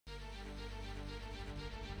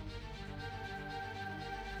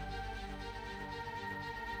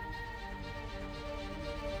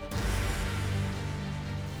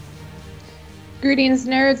Greetings,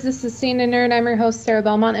 nerds. This is Scene and Nerd. I'm your host, Sarah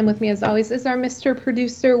Belmont, and with me, as always, is our Mr.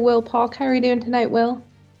 Producer, Will Paul. How are you doing tonight, Will?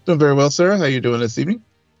 Doing very well, Sarah. How you doing this evening?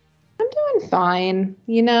 I'm doing fine.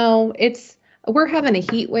 You know, we're having a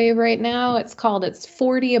heat wave right now. It's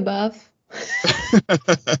 40 above,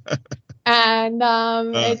 and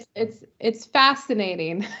uh, it's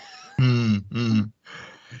fascinating. mm, mm.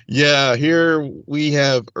 Yeah, here we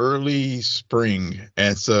have early spring,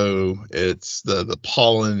 and so it's the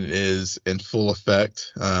pollen is in full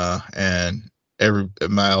effect, and every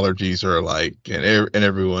my allergies are like, and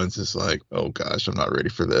everyone's just like, oh gosh, I'm not ready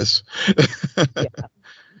for this. Yeah,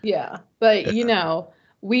 yeah. But Yeah,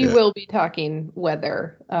 we yeah, will be talking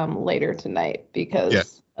weather later tonight yeah, because yeah,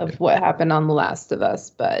 of what happened on The Last of Us.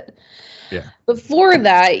 But yeah. before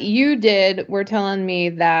that, were telling me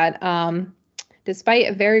that despite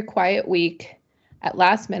a very quiet week, at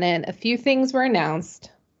last minute, a few things were announced,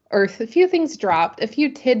 or a few things dropped, a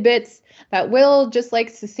few tidbits that Will just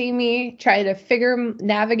likes to see me try to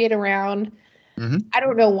navigate around. Hmm. I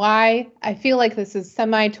don't know why. I feel like this is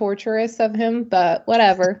semi-torturous of him, but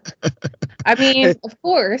whatever. I mean, of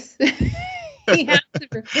course, he has to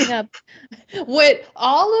bring up what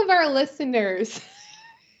all of our listeners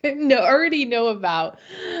already know about.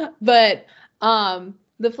 But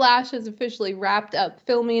The Flash has officially wrapped up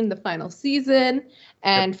filming the final season. Yep.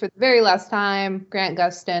 And for the very last time, Grant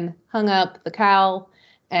Gustin hung up the cowl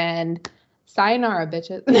and sayonara,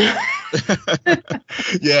 bitches.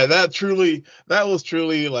 Yeah, that was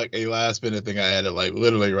truly like a last minute thing I added, like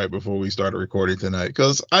literally right before we started recording tonight,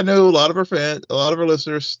 because I know a lot of our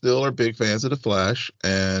listeners still are big fans of the Flash,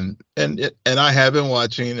 and I have been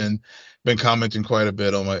watching and been commenting quite a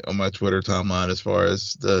bit on my Twitter timeline as far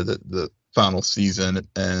as the final season,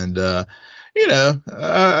 and you know,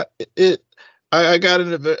 it I got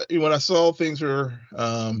into when I saw things were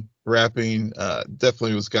wrapping,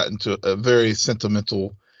 definitely was gotten to a very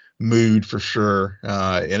sentimental mood for sure.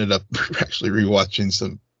 Ended up actually been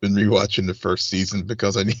rewatching the first season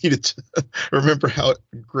because I needed to remember how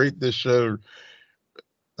great this show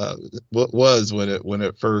was when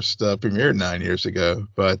it first premiered 9 years ago.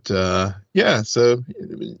 But yeah, so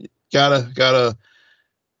gotta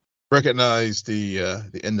recognize the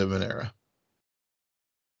end of an era.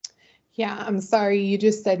 Yeah, I'm sorry. You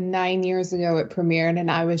just said 9 years ago it premiered,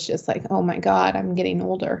 and I was just like, oh my God, I'm getting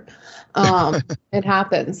older. It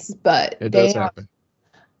happens, but It does they happen.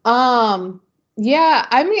 Um, yeah,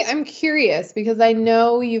 I mean, I'm curious because I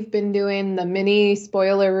know you've been doing the mini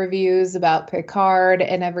spoiler reviews about Picard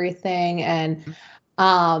and everything, and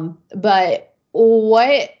but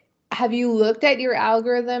what have you looked at your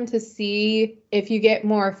algorithm to see if you get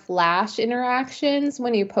more Flash interactions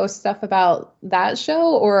when you post stuff about that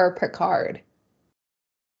show or Picard?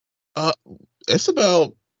 Uh, it's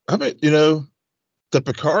about. I mean, you know, the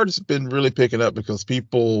Picard's been really picking up because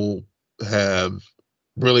people have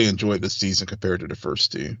really enjoyed the season compared to the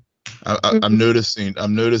first two. Mhm.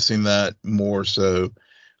 I'm noticing that more so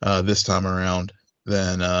this time around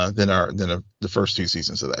the first two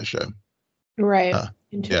seasons of that show. Right. Uh,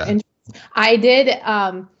 yeah. I did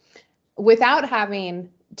without having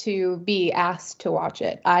to be asked to watch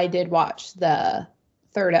it, I did watch the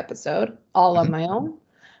third episode all on Mhm. my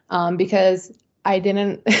own because I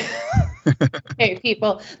didn't. Hey,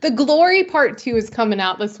 people, the Glory Part 2 is coming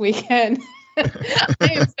out this weekend. I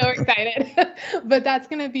am so excited, but that's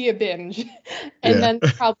going to be a binge and Yeah. then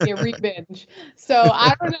probably a re-binge. So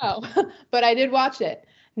I don't know, but I did watch it.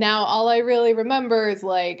 Now, all I really remember is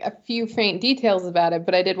like a few faint details about it,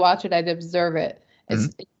 but I did watch it. I did observe it.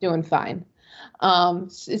 Mhm. It's doing fine.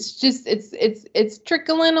 It's just it's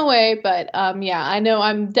trickling away, but yeah, I know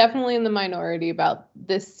I'm definitely in the minority about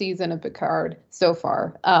this season of Picard so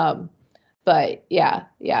far. But yeah,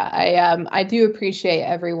 I do appreciate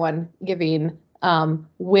everyone giving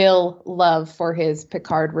Will love for his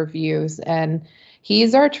Picard reviews, and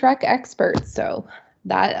he's our Trek expert, so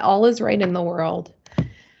that all is right in the world.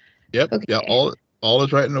 Yep. Yeah. Okay. All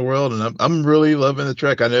is right in the world, and I'm really loving the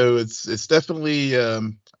Trek. I know it's definitely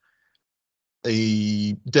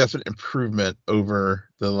a definite improvement over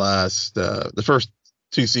the first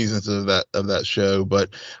two seasons of that show,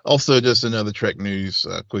 but also just another Trek news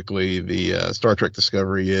quickly. The Star Trek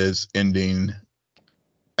Discovery is ending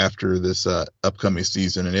after this upcoming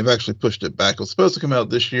season, and they've actually pushed it back. It was supposed to come out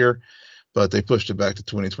this year, but they pushed it back to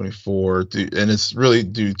 2024, and it's really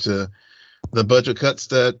due to the budget cuts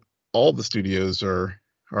that all the studios are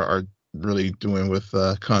really doing with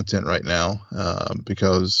content right now,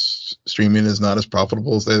 because streaming is not as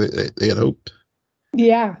profitable as they had hoped.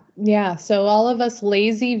 Yeah, yeah. So all of us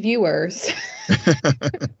lazy viewers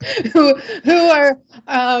who are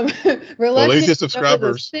Well, reluctant lazy to go to the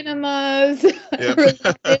subscribers. cinemas, Yep.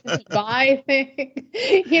 reluctant to buy things.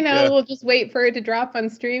 Yeah. We'll just wait for it to drop on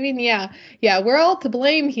streaming. Yeah, we're all to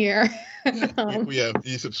blame here. Yeah,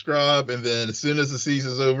 you subscribe, and then as soon as the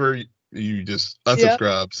season's over, you just Yep.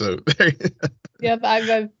 unsubscribe. So Yep,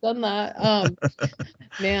 I've done that.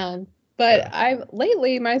 Man. But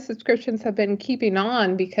lately my subscriptions have been keeping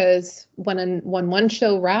on because when one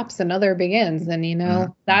show wraps, another begins,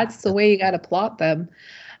 and that's the way you got to plot them.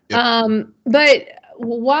 Yep. But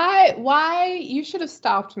why you should have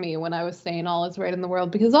stopped me when I was saying all is right in the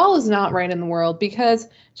world, because all is not right in the world, because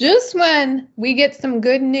just when we get some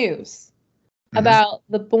good news about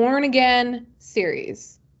the Born Again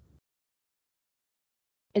series,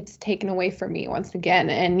 it's taken away from me once again.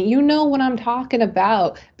 And you know what I'm talking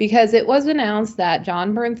about, because it was announced that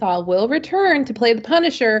Jon Bernthal will return to play the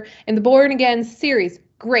Punisher in the Born Again series.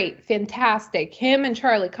 Great, fantastic. Him and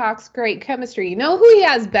Charlie Cox, great chemistry. You know who he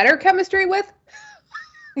has better chemistry with?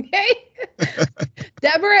 Okay?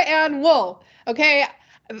 Deborah Ann Woll. Okay?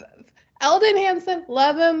 Eldon Hansen,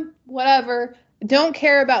 love him, whatever. Don't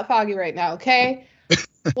care about Foggy right now, okay?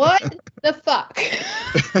 What the fuck?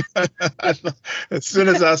 As soon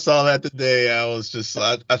as I saw that today, I was just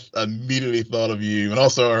I immediately thought of you, and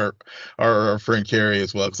also our friend Carrie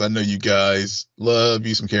as well, because I know you guys love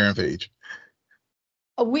you some Karen Page.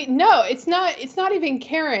 No, it's not even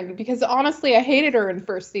Karen, because honestly I hated her in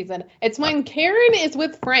first season. It's when Karen is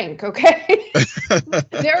with Frank, okay?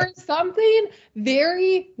 There is something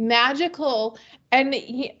very magical, and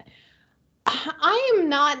I am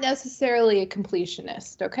not necessarily a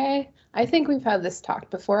completionist, okay? I think we've had this talk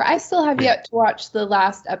before. I still have yet to watch the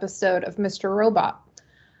last episode of Mr. Robot.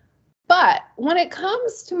 But when it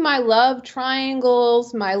comes to my love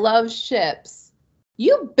triangles, my love ships,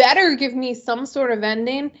 you better give me some sort of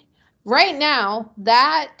ending. Right now,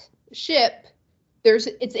 that ship,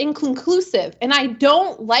 it's inconclusive, and I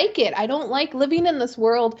don't like it. I don't like living in this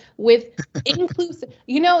world with inclusive.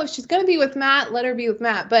 If she's going to be with Matt, let her be with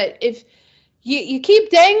Matt. But if you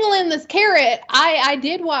keep dangling this carrot, I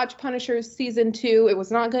did watch Punisher season 2. It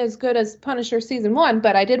was not as good as Punisher season 1,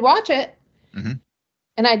 but I did watch it. Mm-hmm.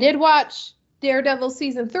 And I did watch Daredevil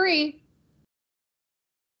season 3.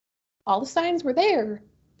 All the signs were there,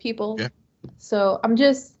 people. Yeah. So I'm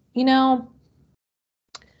just, I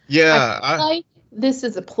feel like this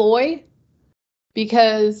is a ploy,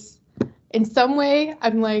 because in some way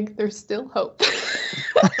I'm like, there's still hope.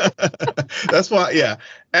 That's why, yeah.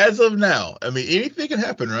 As of now, I mean, anything can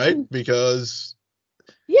happen, right? Because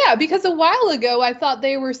a while ago I thought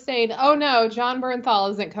they were saying, "Oh no, Jon Bernthal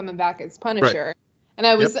isn't coming back as Punisher," right. And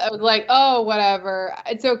I was like, "Oh, whatever,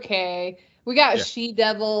 it's okay. We got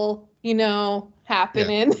She-Devil,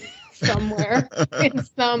 happening somewhere in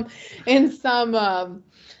some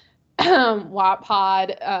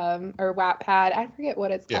Wattpad or Wattpad. I forget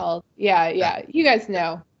what it's called. Yeah. You guys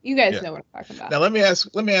know. You guys know what I'm talking about. Now let me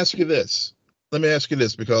ask you this.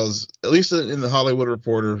 Because at least in the Hollywood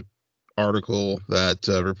Reporter article that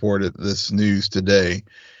reported this news today,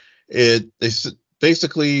 it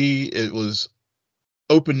was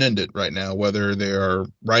open-ended right now whether they are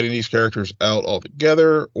writing these characters out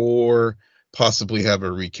altogether or possibly have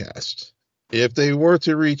a recast. If they were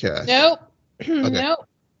to recast, nope.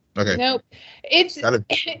 Okay. Nope.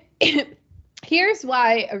 Here's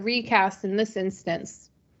why a recast in this instance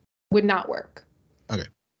would not work. Okay.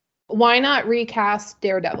 Why not recast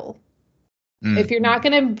Daredevil? If you're not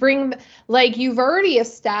going to bring, you've already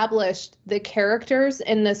established the characters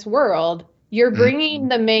in this world, you're bringing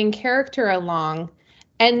the main character along,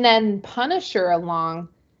 and then Punisher along,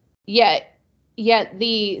 yet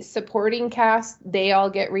the supporting cast, they all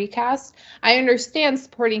get recast. I understand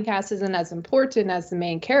supporting cast isn't as important as the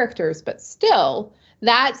main characters, but still,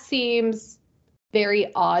 that seems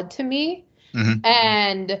very odd to me. Mm-hmm.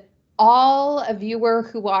 And all a viewer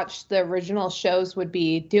who watched the original shows would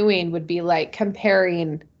be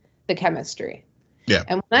comparing the chemistry. Yeah.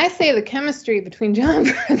 And when I say the chemistry between Jon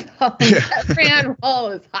Bernthal and Deborah Ann Woll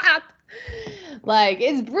is hot,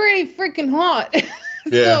 it's pretty freaking hot.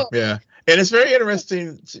 Yeah. And it's very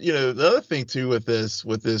interesting, the other thing too with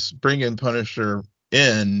this bringing Punisher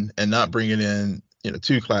in and not bringing in,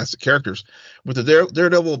 two classic characters with the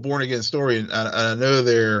Daredevil Born Again story. And I know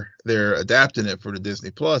they're adapting it for the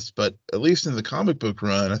Disney Plus, but at least in the comic book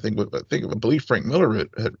run, I believe Frank Miller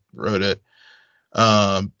wrote it.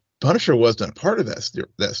 Punisher wasn't a part of that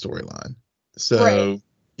storyline. So right.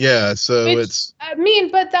 Yeah, so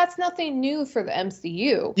but that's nothing new for the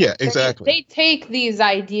MCU. Yeah, exactly. They take these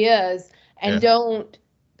ideas and don't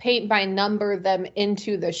paint by number them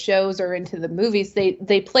into the shows or into the movies.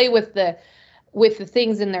 They play with the with the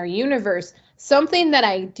things in their universe. Something that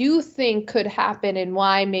I do think could happen, and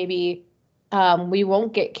why maybe we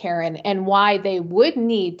won't get Karen, and why they would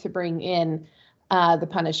need to bring in the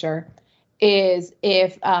Punisher, is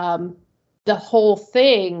if the whole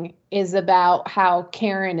thing is about how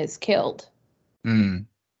Karen is killed. Mm.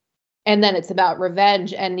 And then it's about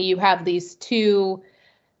revenge, and you have these two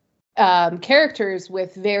characters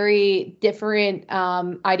with very different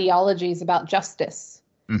ideologies about justice,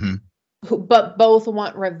 but both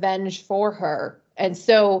want revenge for her. And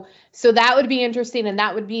so that would be interesting, and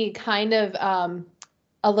that would be kind of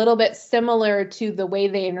a little bit similar to the way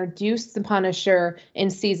they introduced the Punisher in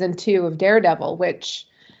season 2 of Daredevil, which,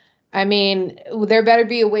 I mean, there better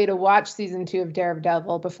be a way to watch season 2 of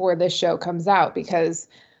Daredevil before this show comes out, because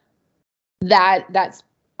that's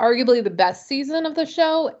arguably the best season of the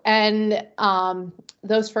show. And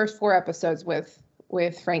those first 4 episodes with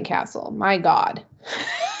Frank Castle, my God,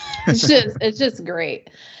 it's just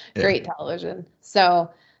great, great television. So,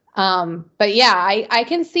 but yeah, I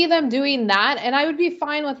can see them doing that, and I would be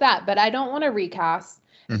fine with that. But I don't want to recast.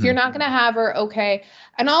 If you're not going to have her, okay.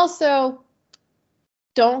 And also,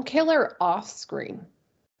 don't kill her off screen.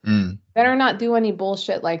 Better not do any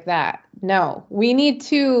bullshit like that. No, we need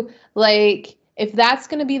to, like, if that's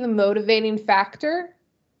going to be the motivating factor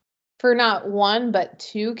for not 1 but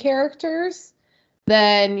 2 characters,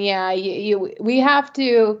 then yeah, we have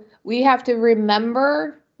to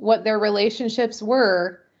remember what their relationships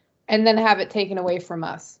were, and then have it taken away from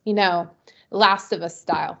us. You know, Last of Us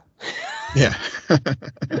style. Yeah.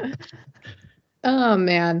 Oh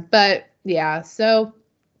man, but yeah, so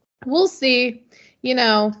we'll see. You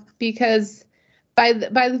know, because by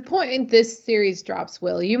the point this series drops,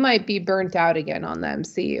 Will, you might be burnt out again on the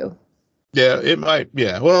MCU. Yeah, it might.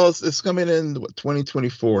 Yeah, well, it's coming in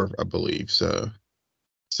 2024, I believe. So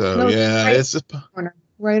no, yeah, it's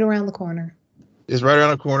right around the corner. It's right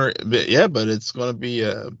around the corner. But yeah, but it's going to be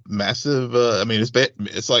a massive. I mean,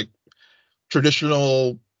 it's like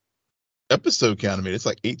traditional episode count. I mean, it's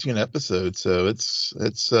like 18 episodes, so it's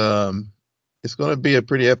going to be a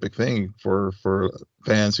pretty epic thing for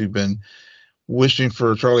fans who've been wishing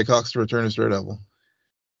for Charlie Cox to return as Daredevil.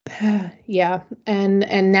 Yeah,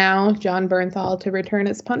 and now Jon Bernthal to return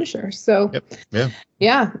as Punisher. So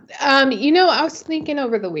yeah. You know, I was thinking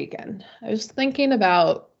over the weekend. I was thinking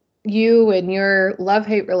about you and your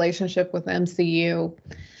love-hate relationship with MCU,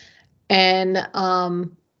 and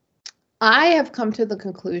I have come to the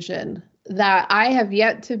conclusion that I have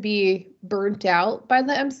yet to be burnt out by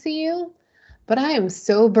the MCU. But I am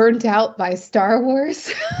so burnt out by Star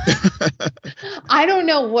Wars. I don't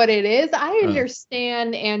know what it is. I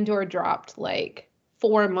understand Andor dropped like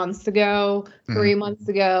 4 months ago, 3 months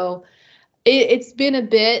ago. It's been a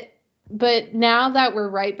bit, but now that we're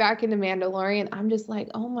right back into Mandalorian, I'm just like,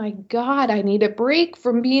 oh my God, I need a break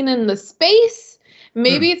from being in the space.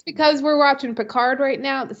 Maybe it's because we're watching Picard right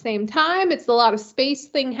now at the same time. It's a lot of space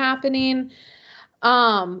thing happening.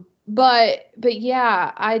 But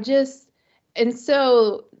yeah, and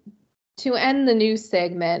so to end the news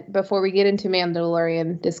segment, before we get into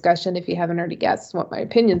Mandalorian discussion, if you haven't already guessed what my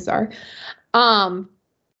opinions are,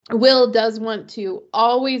 Will does want to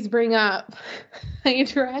always bring up a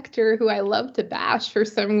director who I love to bash for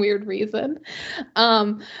some weird reason.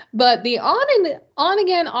 But the on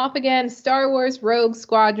again, off again Star Wars Rogue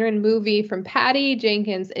Squadron movie from Patty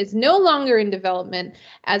Jenkins is no longer in development,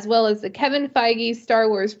 as well as the Kevin Feige Star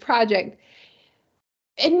Wars project.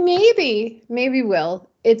 And maybe Will,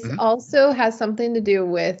 it's also has something to do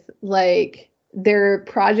with like their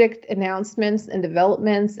project announcements and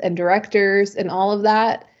developments and directors and all of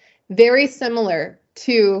that. Very similar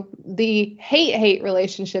to the hate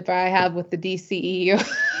relationship I have with the DCEU.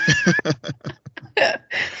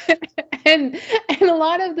 and a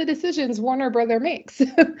lot of the decisions Warner Brother makes.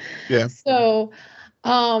 Yeah. So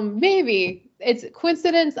maybe it's a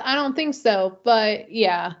coincidence. I don't think so. But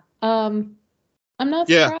yeah. I'm not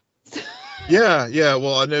surprised. Yeah.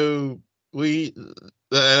 Well, I know it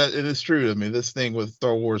is true. I mean, this thing with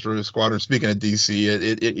Star Wars Rogue Squadron, speaking of DC,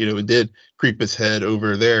 it did creep its head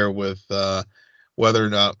over there with whether or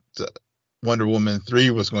not Wonder Woman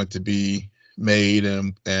 3 was going to be made,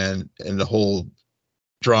 and the whole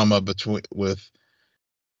drama with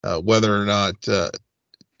whether or not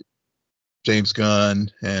James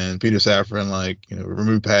Gunn and Peter Safran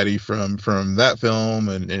remove Patty from that film,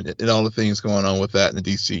 and all the things going on with that in the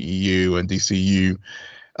DCEU and DCU.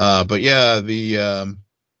 But yeah,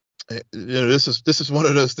 this is one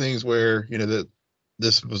of those things where that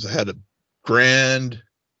this had a grand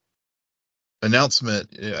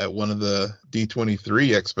announcement at one of the D23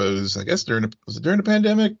 expos. I guess during the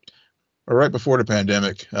pandemic right before the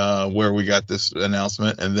pandemic, where we got this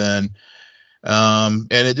announcement, and then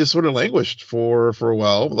and it just sort of languished for a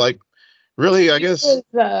while. Like, really, I guess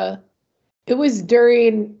It was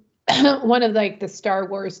during one of like the Star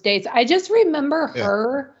Wars days. I just remember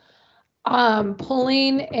her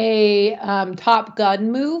pulling a Top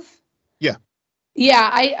Gun move. Yeah. Yeah,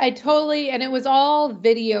 I totally, and it was all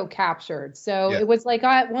video captured. So it was like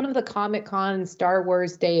one of the Comic-Con Star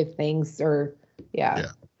Wars Day of things, or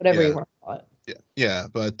whatever you want to call it. Yeah,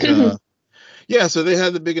 but yeah, so they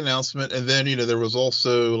had the big announcement, and then there was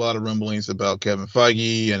also a lot of rumblings about Kevin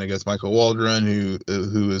Feige and I guess Michael Waldron,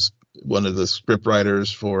 who is one of the script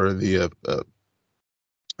writers for the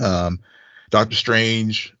Doctor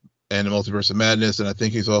Strange and the Multiverse of Madness, and I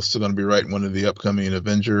think he's also going to be writing one of the upcoming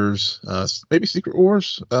Avengers, maybe Secret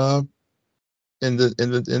Wars,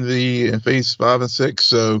 in Phase 5 and 6.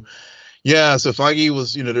 So yeah, so Feige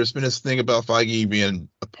was, there's been this thing about Feige being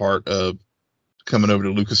a part of coming over to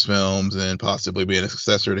Lucasfilms and possibly being a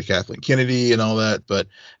successor to Kathleen Kennedy and all that, but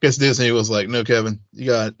I guess Disney was like, no, Kevin,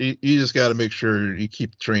 you just got to make sure you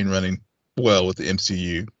keep the train running well with the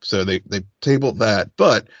MCU. So they tabled that.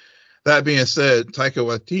 But that being said, Taika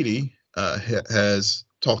Waititi has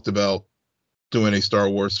talked about doing a Star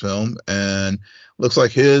Wars film, and looks like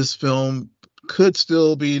his film could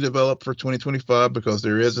still be developed for 2025 because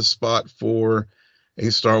there is a spot for a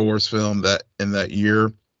Star Wars film that in that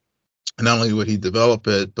year. And not only would he develop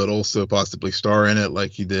it, but also possibly star in it,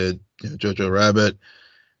 like he did Jojo Rabbit.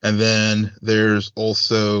 And then there's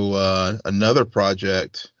also another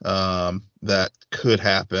project that could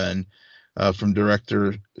happen from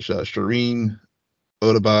director Shireen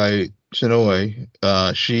Odabai Chinoy.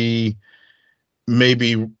 She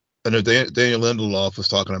maybe, I know Daniel Lindelof was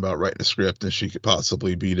talking about writing a script, and she could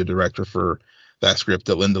possibly be the director for that script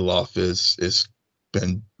that Lindelof is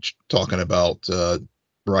been talking about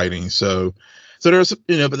writing. So there's, but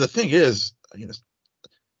the thing is,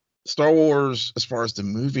 Star Wars, as far as the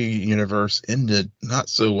movie universe, ended not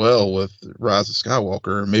so well with Rise of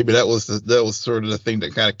Skywalker. Maybe that was sort of the thing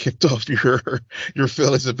that kind of kicked off your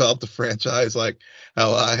feelings about the franchise, like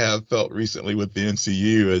how I have felt recently with the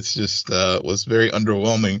MCU. It's just was very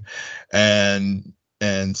underwhelming, and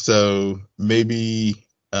so maybe.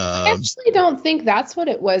 I actually don't think that's what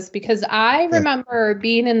it was, because I remember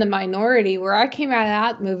being in the minority where I came out of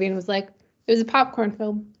that movie and was like, it was a popcorn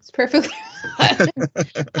film. It's perfectly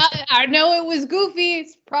I know it was goofy.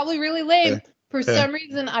 It's probably really lame. For some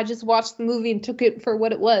reason, I just watched the movie and took it for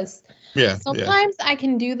what it was. Yeah. Sometimes I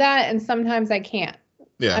can do that, and sometimes I can't.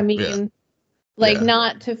 Yeah. I mean,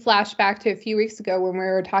 not to flash back to a few weeks ago when we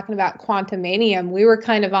were talking about Quantumanium, we were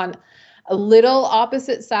kind of on a little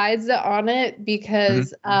opposite sides on it,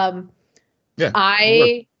 because I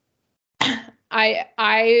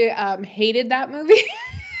hated that movie.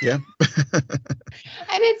 Yeah.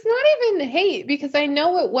 And it's not even hate, because I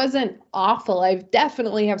know it wasn't awful. I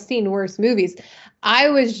definitely have seen worse movies. I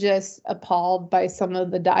was just appalled by some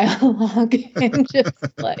of the dialogue and just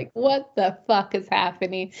like, what the fuck is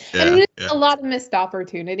happening? And a lot of missed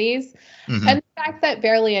opportunities. And the fact that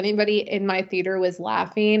barely anybody in my theater was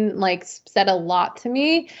laughing, like, said a lot to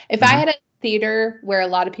me. If I had a theater where a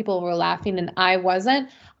lot of people were laughing and I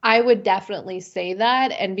wasn't, I would definitely say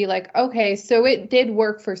that and be like, okay, so it did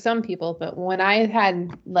work for some people. But when I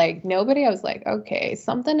had like nobody, I was like, okay,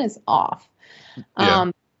 something is off.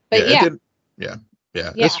 That's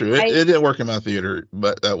true. It didn't work in my theater,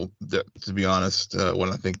 but to be honest, when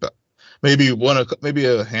I think about maybe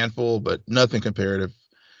a handful, but nothing comparative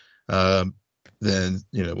than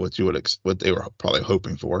what they were probably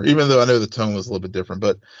hoping for. Even though I know the tone was a little bit different,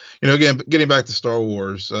 but again, getting back to Star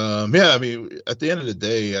Wars, I mean, at the end of the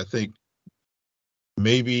day, I think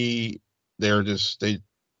maybe they're just they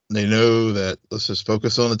know that let's just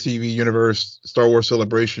focus on the TV universe. Star Wars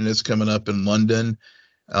Celebration is coming up in London.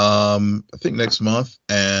 I think next month,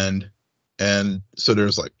 and so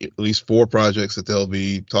there's like at least 4 projects that they'll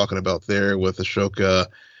be talking about there with Ashoka,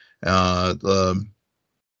 and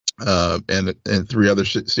 3 other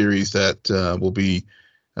series that will be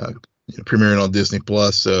premiering on Disney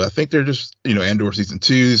Plus. So I think they're just Andor season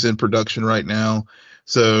 2 is in production right now.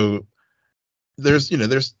 So they're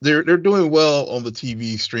doing well on the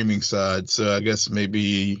TV streaming side. So I guess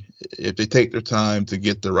maybe if they take their time to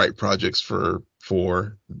get the right projects for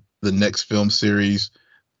the next film series,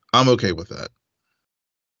 I'm okay with that.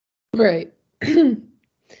 Right.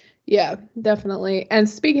 Yeah, definitely. And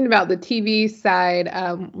speaking about the TV side,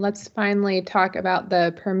 let's finally talk about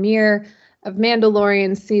the premiere of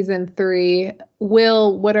Mandalorian season 3.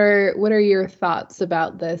 Will, what are your thoughts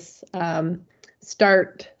about this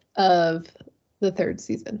start of the 3rd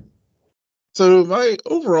season? So my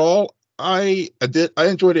overall, I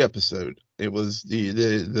enjoyed the episode. It was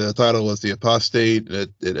the title was The Apostate.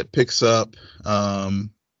 It picks up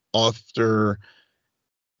after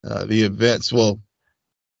the events. Well,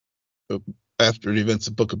 after the events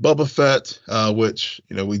of Book of Boba Fett, which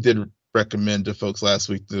we did recommend to folks last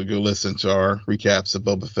week to go listen to our recaps of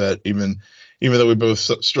Boba Fett, even though we both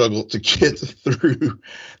struggled to get through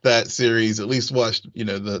that series. At least watched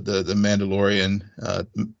the Mandalorian,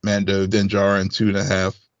 Mando Din Djarin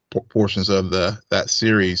 2.5 portions of that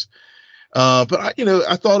series. But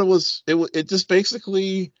I thought it just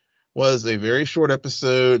basically was a very short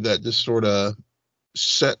episode that just sort of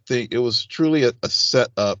it was truly a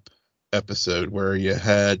setup episode where you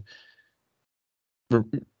had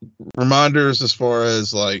reminders as far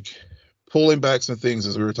as like pulling back some things,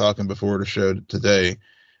 as we were talking before the show today,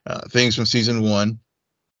 things from season 1.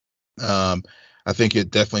 I think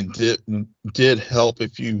it definitely did help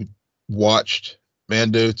if you watched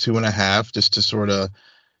Mando 2.5, just to sort of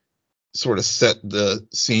set the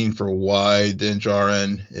scene for why Din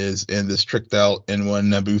Djarin is in this tricked out N1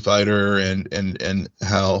 Naboo fighter, and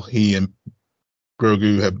how he and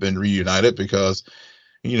Grogu have been reunited, because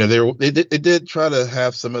they did try to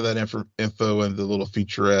have some of that info in the little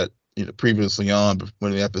featurette previously on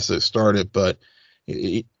when the episode started, but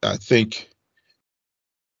I think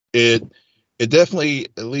it definitely,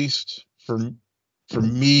 at least for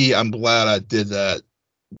me, I'm glad I did that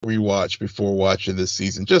rewatch before watching this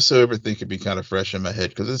season, just so everything could be kind of fresh in my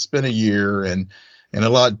head, because it's been a year and a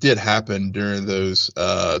lot did happen during those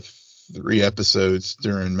 3 episodes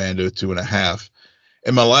during Mando 2.5.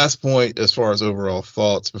 And my last point, as far as overall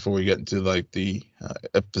thoughts, before we get into like the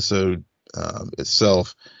episode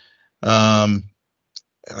itself, I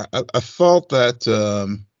thought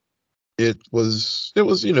that it was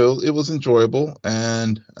enjoyable,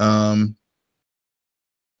 and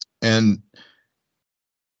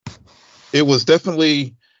it was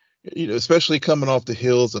definitely, especially coming off the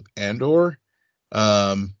heels of Andor.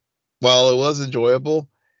 While it was enjoyable,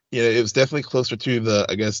 it was definitely closer to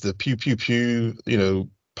the pew pew pew,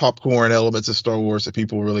 popcorn elements of Star Wars that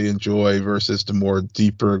people really enjoy, versus the more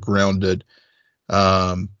deeper grounded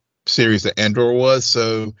series that Andor was.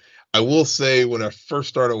 So I will say, when I first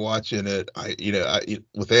started watching it,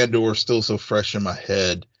 with Andor still so fresh in my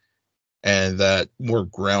head, and that more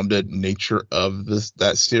grounded nature of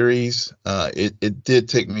that series, it did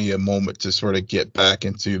take me a moment to sort of get back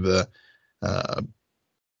into the I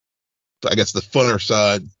guess the funner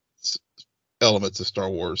side elements of Star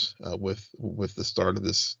Wars with the start of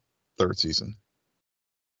this 3rd season.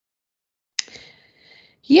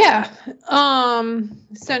 Yeah.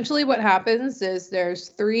 Essentially what happens is there's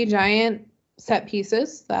 3 giant set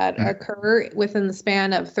pieces that occur within the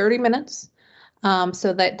span of 30 minutes.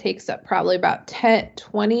 So that takes up probably about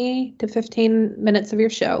 20 to 15 minutes of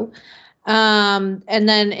your show. And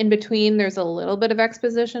then in between, there's a little bit of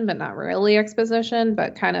exposition, but not really exposition,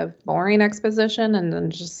 but kind of boring exposition. And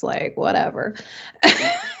then just like, whatever.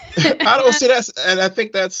 I don't see that. And I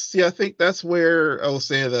think that's where I was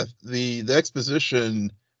saying that the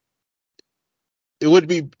exposition, it would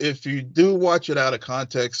be, if you do watch it out of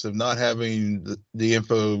context of not having the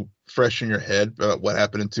info fresh in your head about what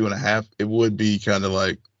happened in 2.5, it would be kind of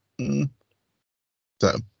like,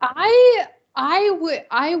 So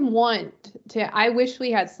I wish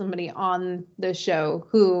we had somebody on the show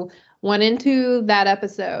who went into that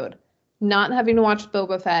episode not having to watch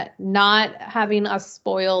Boba Fett, not having us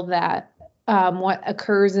spoil that what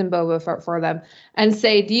occurs in Boba Fett for them, and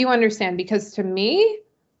say, do you understand? Because to me,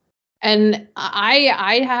 and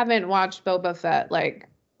I haven't watched Boba Fett like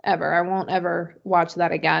ever. I won't ever watch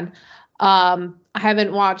that again. I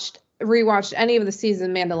haven't rewatched any of the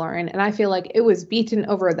season Mandalorian, and I feel like it was beaten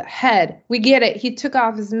over the head. We get it. He took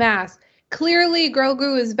off his mask. Clearly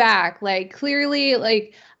Grogu is back. Like, clearly,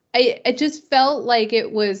 like, it just felt like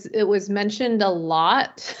it was mentioned a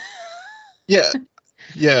lot. Yeah,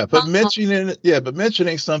 but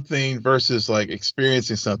mentioning something versus like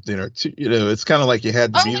experiencing something, or it's kind of like you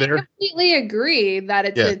had to be there. I completely agree that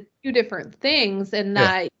it's two different things, and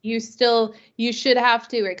that you should have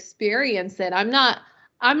to experience it. I'm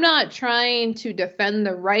not trying to defend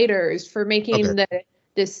the writers for making the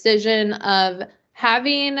decision of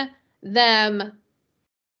having them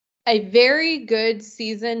a very good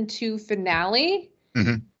season 2 finale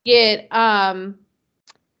get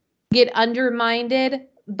undermined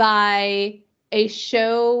by a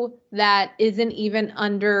show that isn't even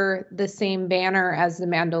under the same banner as The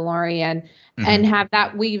Mandalorian, and have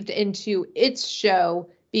that weaved into its show,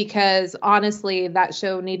 because honestly, that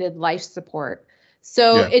show needed life support.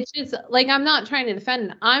 So it's just like, I'm not trying to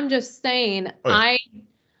defend. I'm just saying, I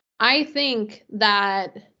think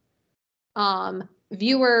that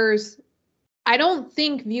viewers, I don't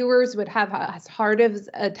think viewers would have as hard of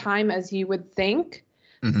a time as you would think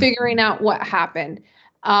figuring out what happened.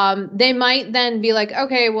 They might then be like,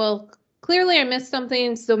 okay, well, clearly I missed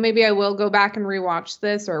something, so maybe I will go back and rewatch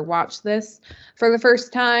this or watch this for the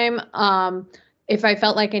first time. If I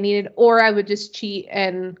felt like I needed, or I would just cheat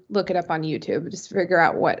and look it up on YouTube, just figure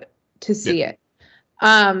out what to see it.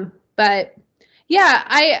 But yeah,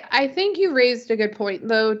 I think you raised a good point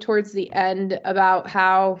though towards the end about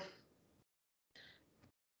how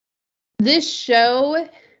this show,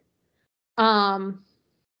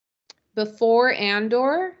 before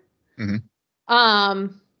Andor,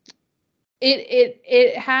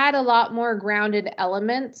 it had a lot more grounded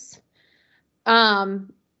elements.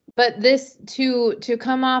 But this to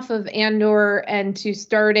come off of Andor and to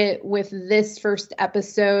start it with this first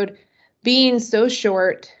episode being so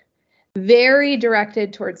short, very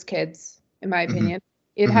directed towards kids, in my opinion.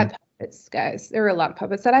 It had puppets, guys. There were a lot of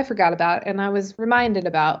puppets that I forgot about and I was reminded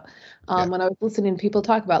about when I was listening to people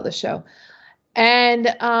talk about the show. And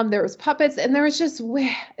there was puppets and there was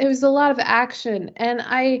it was a lot of action. And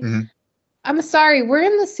I'm sorry, we're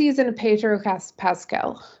in the season of Pedro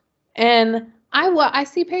Pascal. And I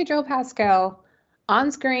see Pedro Pascal on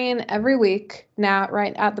screen every week now,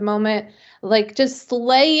 right at the moment, like just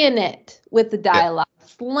slaying it with the dialogue,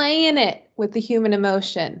 slaying it with the human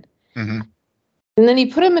emotion. And then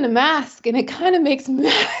you put him in a mask and it kind of makes me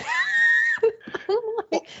mad.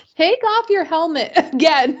 Like, take off your helmet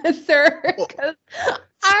again, sir, because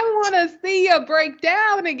I want to see you break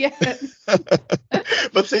down again.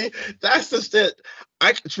 But see, that's just it.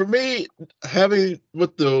 For me, having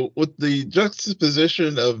with the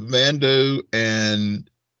juxtaposition of Mando and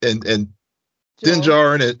Din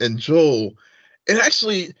Djarin and Joel, it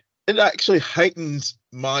actually heightens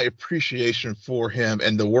my appreciation for him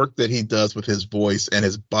and the work that he does with his voice and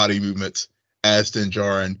his body movements as Din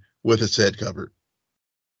Djarin with his head covered.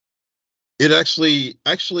 It actually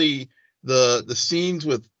the scenes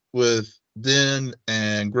with Din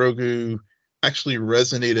and Grogu actually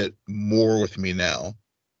resonated more with me now,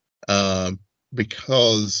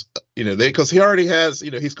 because he already has,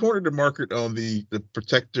 he's cornered the market on the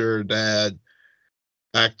protector dad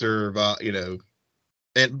actor, but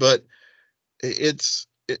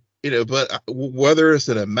whether it's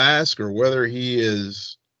in a mask or whether he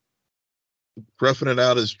is roughing it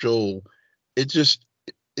out as Joel,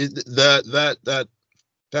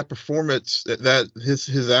 that performance, that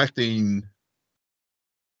his acting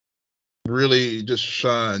really just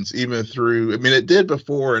shines even through. I mean, it did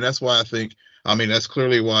before, and that's why that's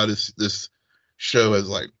clearly why this show has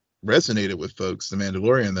like resonated with folks, The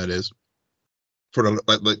Mandalorian, that is, for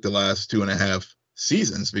the last 2.5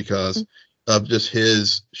 seasons, because of just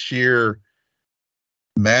his sheer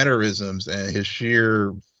mannerisms and his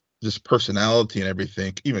sheer just personality and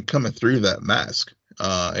everything, even coming through that mask.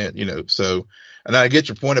 And I get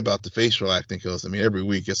your point about the facial acting, because every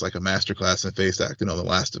week it's like a masterclass in face acting on The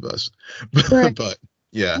Last of Us. Right. But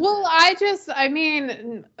yeah. Well,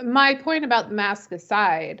 my point about the mask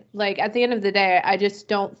aside, like at the end of the day, I just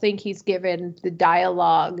don't think he's given the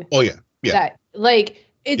dialogue. Oh yeah. That like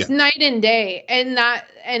it's night and day,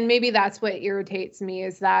 and maybe that's what irritates me,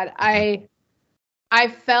 is that I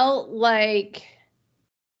felt like.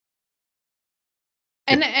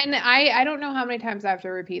 And I don't know how many times I have to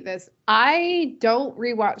repeat this. I don't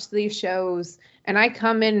rewatch these shows, and I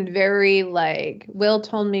come in very like, Will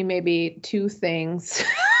told me maybe 2 things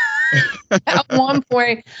at one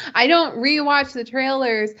point. I don't rewatch the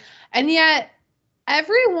trailers, and yet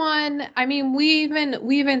everyone. We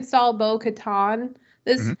even saw Bo-Katan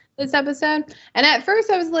this episode, and at first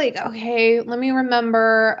I was like, okay, let me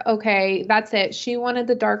remember. Okay, that's it. She wanted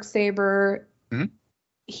the Darksaber.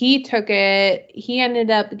 He took it. He ended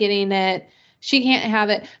up getting it. She can't have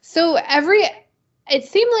it. So it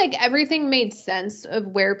seemed like everything made sense of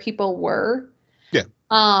where people were. Yeah.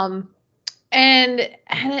 And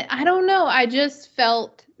I don't know. I just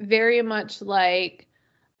felt very much like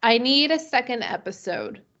I need a second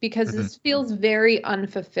episode, because this feels very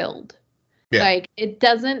unfulfilled. Yeah. Like it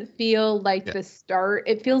doesn't feel like the start.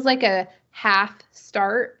 It feels like a half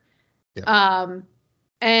start. Yeah.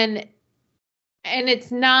 And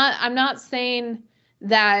it's not, I'm not saying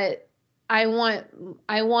that I want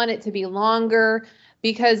it to be longer,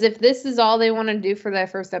 because if this is all they want to do for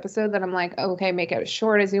that first episode, then I'm like, okay, make it as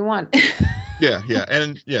short as you want. Yeah.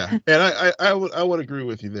 And I would agree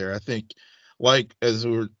with you there. I think, like as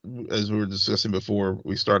we were discussing before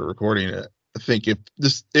we started recording it, I think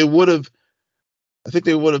they would have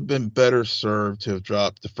been better served to have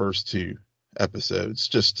dropped the first 2 episodes,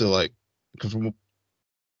 just to like, because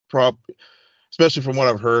especially from what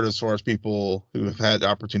I've heard as far as people who have had the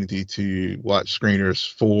opportunity to watch screeners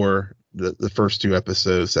for the first two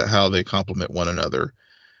episodes, that how they complement one another.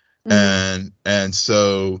 And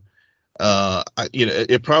so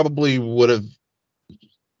it probably would have,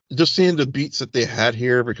 just seeing the beats that they had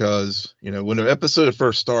here, because when the episode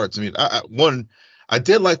first starts, I mean, I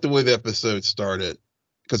did like the way the episode started,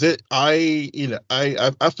 because I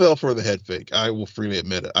fell for the head fake. I will freely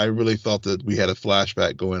admit it. I really thought that we had a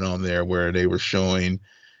flashback going on there where they were showing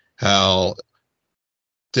how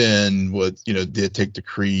Finn did take the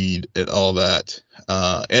creed and all that,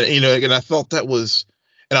 and I thought that was,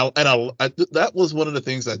 that was one of the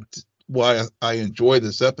things why I enjoyed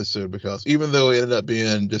this episode, because even though it ended up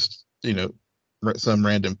being just some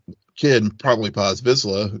random kid, probably Paz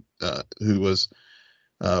Vizsla, who was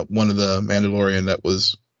one of the Mandalorian that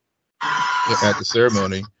was at the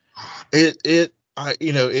ceremony, it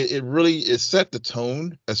really set the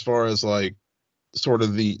tone as far as like sort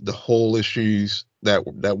of the whole issues that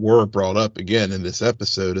were brought up again in this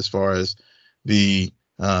episode, as far as the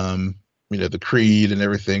the creed and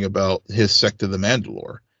everything about his sect of the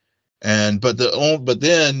Mandalore. But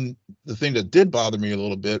then the thing that did bother me a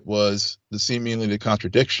little bit was the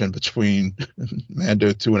contradiction between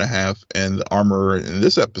Mando 2.5 and the Armorer in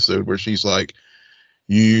this episode, where she's like,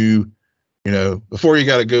 before you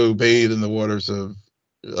got to go bathe in the waters of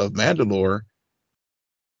Mandalore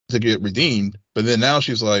to get redeemed. But then now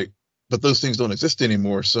she's like, but those things don't exist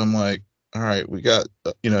anymore. So I'm like, all right, we got,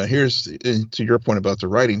 here's, to your point about the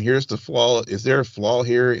writing, here's the flaw. Is there a flaw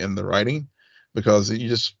here in the writing? Because you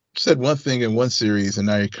just said one thing in one series and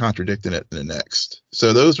now you're contradicting it in the next.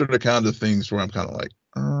 So those are the kind of things where I'm kind of like,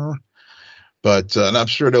 but and I'm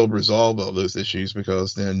sure they'll resolve all those issues,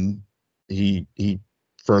 because then he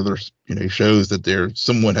further, he shows that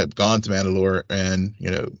someone had gone to Mandalore and,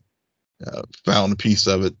 found a piece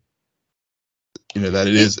of it, that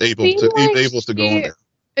it is able to go on there.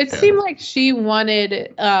 It seemed like she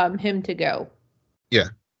wanted him to go. Yeah.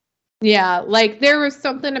 Yeah, like there was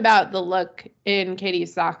something about the look in Katie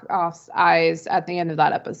Sackhoff's eyes at the end of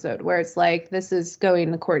that episode where it's like, this is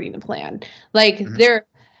going according to plan. Like it's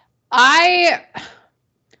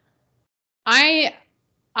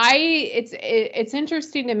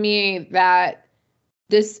interesting to me that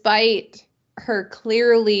despite her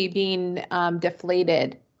clearly being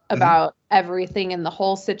deflated about everything in the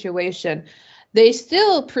whole situation, they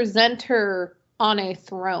still present her on a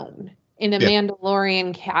throne in a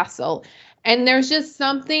Mandalorian castle. And there's just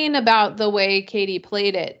something about the way Katie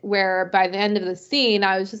played it, where by the end of the scene,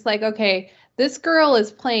 I was just like, okay, this girl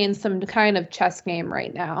is playing some kind of chess game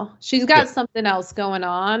right now. She's got something else going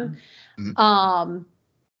on.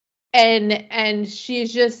 And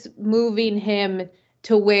she's just moving him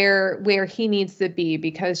to where he needs to be,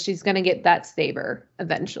 because she's going to get that saber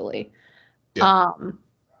eventually.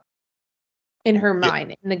 In her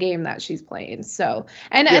mind, in the game that she's playing. So,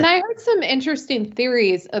 and I heard some interesting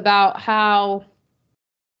theories about how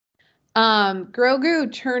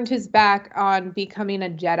Grogu turned his back on becoming a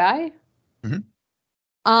Jedi,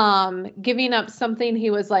 giving up something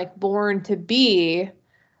he was like born to be,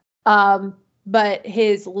 but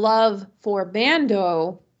his love for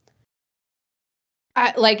Mando,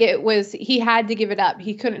 he had to give it up.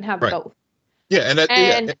 He couldn't have both.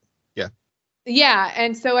 Yeah,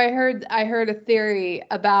 and so I heard a theory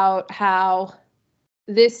about how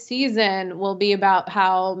this season will be about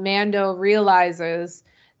how Mando realizes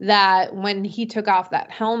that when he took off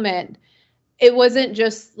that helmet, it wasn't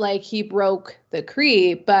just like he broke the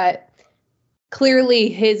creed, but clearly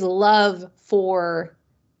his love for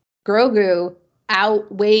Grogu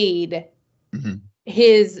outweighed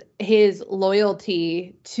his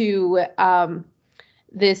loyalty to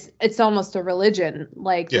this. It's almost a religion,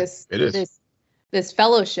 like this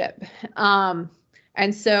fellowship.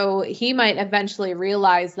 And so he might eventually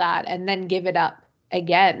realize that and then give it up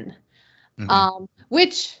again.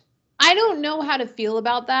 Which I don't know how to feel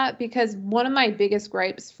about that, because one of my biggest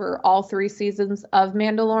gripes for all 3 seasons of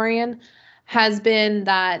Mandalorian has been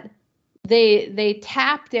that they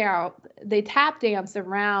tap dance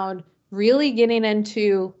around really getting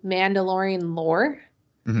into Mandalorian lore.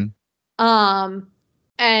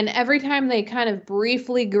 And every time they kind of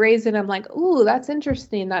briefly graze it, I'm like, ooh, that's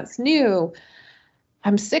interesting. That's new.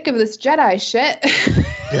 I'm sick of this Jedi shit.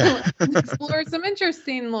 Explore some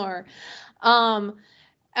interesting lore.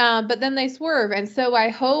 But then they swerve. And so I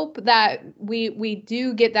hope that we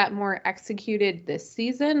do get that more executed this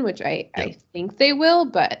season, which I think they will,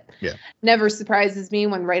 but never surprises me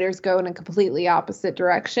when writers go in a completely opposite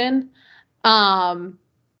direction. I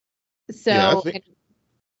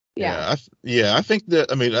think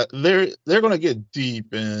that, I mean, they're going to get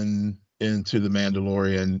deep in into the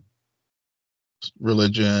Mandalorian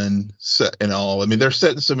religion set and all. I mean, they're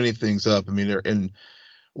setting so many things up. I mean, they're in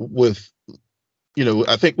with,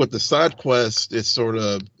 I think with the side quest, it's sort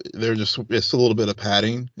of it's a little bit of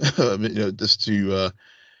padding, just to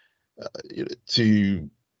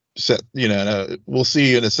set, we'll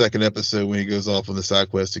see in the second episode when he goes off on the side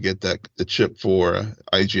quest to get the chip for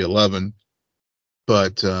IG-11.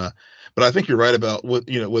 But I think you're right about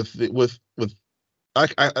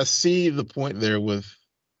I see the point there with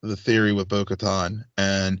the theory with Bo-Katan,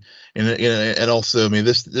 and also, I mean,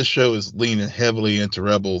 this show is leaning heavily into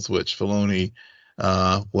Rebels, which Filoni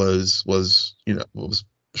was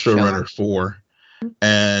showrunner for,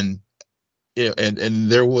 and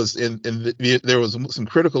there was there was some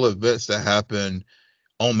critical events that happened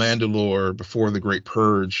on Mandalore before the Great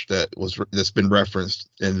Purge that's been referenced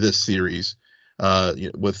in this series,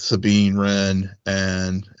 with Sabine Wren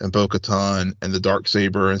and Bo-Katan and the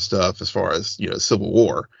Darksaber and stuff, as far as Civil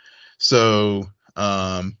War. So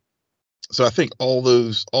I think all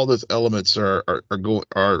those elements are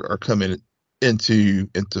coming into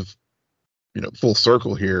full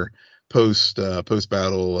circle here post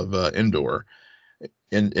battle of Endor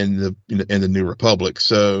in the New Republic.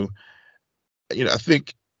 So I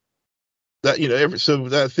think that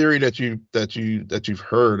that theory that you've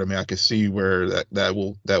heard, I mean, I can see where that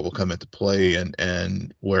will come into play,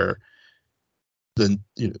 and where then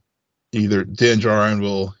either Din Djarin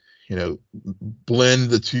will blend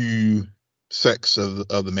the two sects of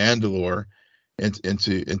the Mandalore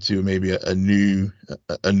into maybe a new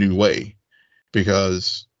way,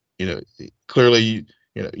 because clearly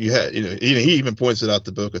you had he even points it out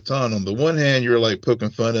to Bo-Katan. On the one hand, you're like poking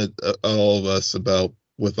fun at all of us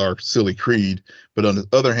with our silly creed, but on the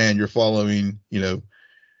other hand, you're following, you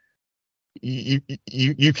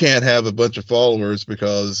can't have a bunch of followers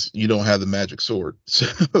because you don't have the magic sword.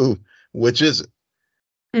 So which is it?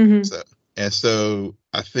 Mm-hmm. So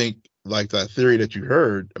I think, like that theory that you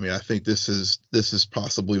heard, I mean, I think this is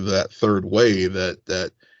possibly that third way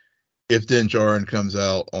that if Din Djarin comes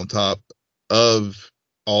out on top of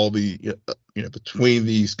all the between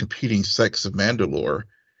these competing sects of Mandalore,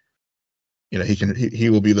 he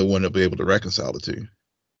will be the one to be able to reconcile the two.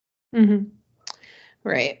 Mm-hmm.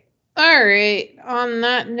 Right. All right. On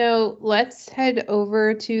that note, let's head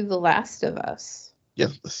over to The Last of Us. Yeah,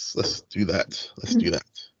 let's do that. Let's do that.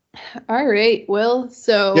 All right, Will.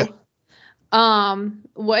 So, yeah.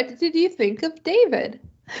 What did you think of David?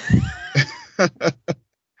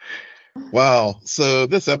 Wow. So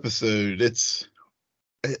this episode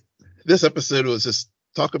was just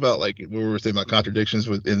talk about, like we were saying about contradictions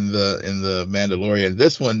within the Mandalorian.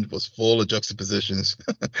 This one was full of juxtapositions,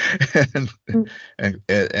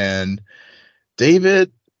 and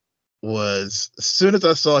David was, as soon as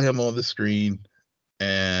I saw him on the screen,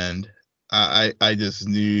 and I just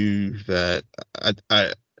knew that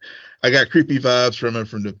I got creepy vibes from him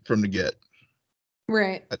from the get.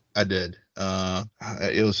 Right. I did.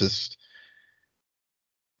 It was just,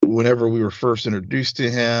 whenever we were first introduced to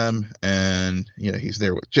him, and he's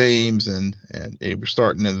there with James, and we're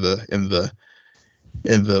starting in the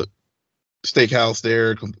steakhouse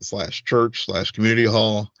there / church / community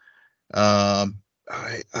hall.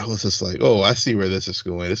 I was just like, oh, I see where this is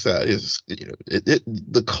going.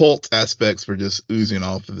 The cult aspects were just oozing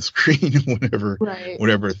off of the screen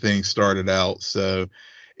whenever things started out. So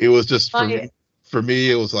it was just for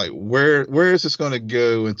me, it was like, where is this going to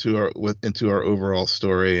go into our overall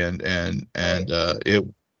story, and it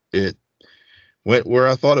went where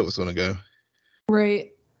I thought it was going to go.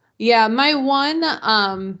 Right. Yeah. My one,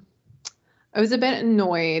 I was a bit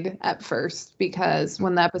annoyed at first because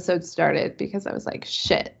when the episode started, because I was like,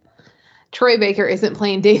 shit, Troy Baker isn't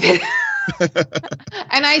playing David.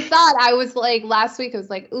 And I thought, I was like, last week, I was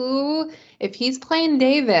like, ooh, if he's playing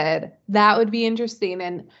David, that would be interesting.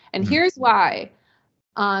 And here's why.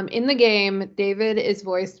 In the game, David is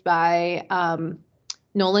voiced by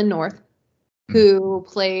Nolan North, who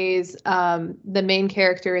plays the main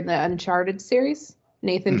character in the Uncharted series,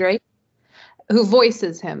 Nathan Drake, who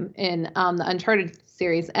voices him in the Uncharted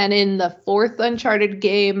series. And in the fourth Uncharted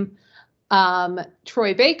game,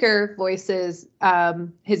 Troy Baker voices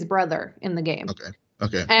his brother in the game.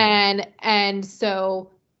 Okay. And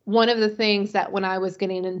so one of the things that when I was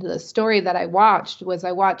getting into the story that I watched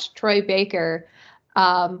Troy Baker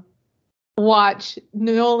watch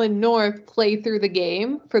Nolan North play through the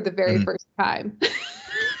game for the very first time.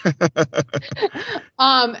 And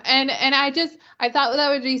I thought that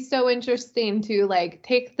would be so interesting to like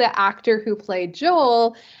take the actor who played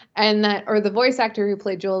Joel or the voice actor who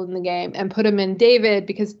played Joel in the game and put him in David,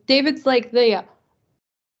 because David's like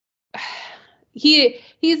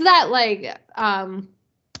he's that like how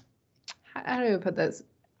do I put this?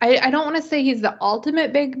 I don't want to say he's the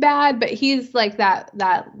ultimate big bad, but he's like that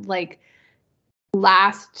like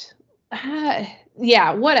last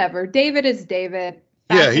yeah, whatever. David is David.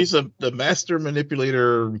 Yeah, he's the master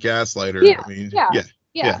manipulator, gaslighter. Yeah, I mean, yeah.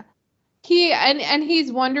 yeah. He and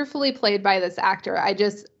he's wonderfully played by this actor. I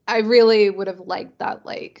really would have liked that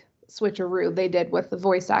like switcheroo they did with the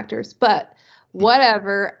voice actors, but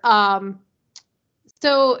whatever.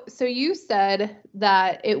 So you said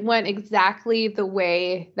that it went exactly the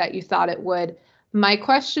way that you thought it would. My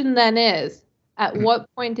question then is, at what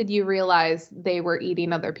point did you realize they were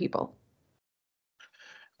eating other people?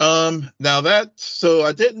 Now that, so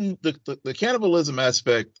I didn't, the cannibalism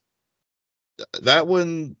aspect, that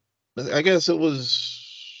one, I guess it was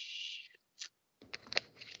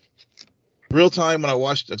real time when I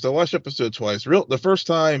watched episode twice. The first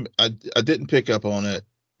time I didn't pick up on it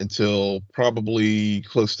until probably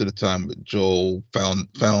close to the time that Joel found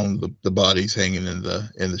the bodies hanging in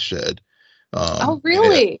the shed. Oh,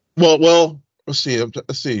 really? Well, let's see.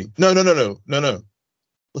 No.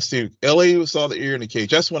 Let's see. Ellie saw the ear in the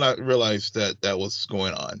cage. That's when I realized that was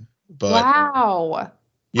going on. But wow.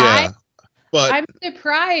 Yeah. But I'm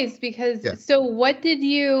surprised because so what did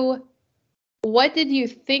you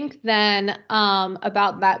think then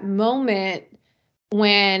about that moment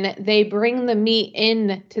when they bring the meat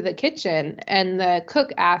in to the kitchen and the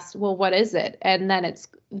cook asks, well, what is it? And then it's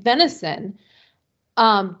venison.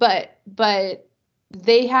 But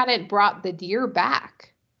they hadn't brought the deer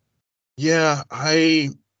back. Yeah,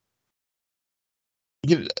 I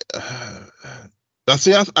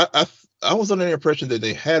see. I was under the impression that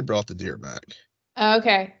they had brought the deer back.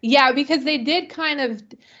 Okay. Yeah, because they did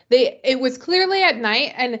it was clearly at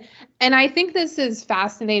night, and I think this is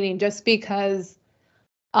fascinating just because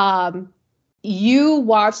you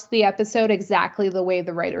watched the episode exactly the way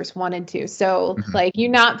the writers wanted to. So like you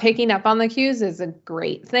not picking up on the cues is a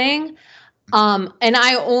great thing. And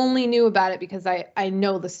I only knew about it because I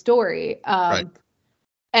know the story. Right.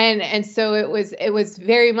 And so it was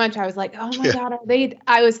very much, I was like, oh my God,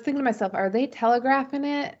 I was thinking to myself, are they telegraphing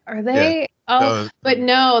it? Are they? But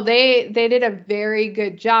no, they did a very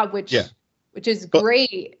good job, which is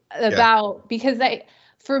great because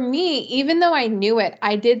for me, even though I knew it,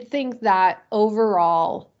 I did think that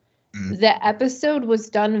overall the episode was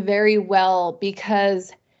done very well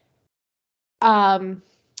because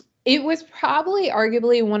it was probably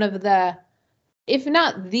arguably one of the, if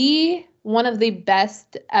not one of the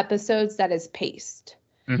best episodes that is paced.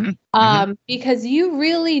 Because you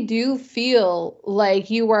really do feel like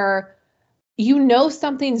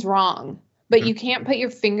something's wrong, but you can't put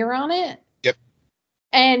your finger on it. Yep.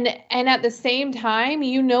 And at the same time,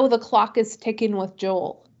 the clock is ticking with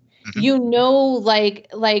Joel. They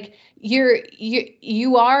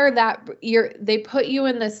put you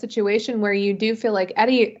in this situation where you do feel like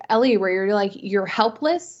Ellie, where you're like, you're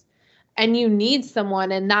helpless and you need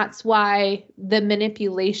someone. And that's why the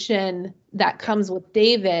manipulation that comes with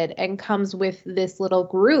David and comes with this little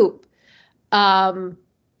group,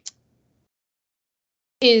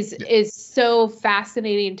 is so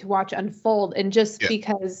fascinating to watch unfold. And just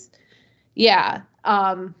because, because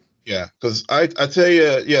I tell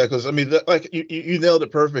you, because I mean, like you nailed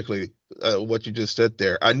it perfectly. What you just said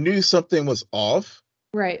there, I knew something was off.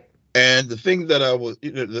 Right. And the thing that I was,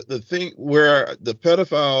 the thing where the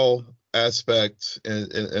pedophile aspect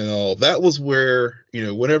and all that was where,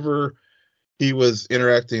 whenever he was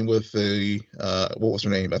interacting with the what was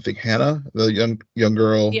her name? I think Hannah, the young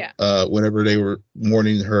girl. Yeah. Whenever they were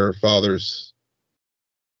mourning her father's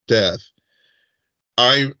death,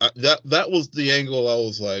 that was the angle. I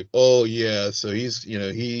was like, oh yeah, so he's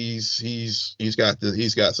got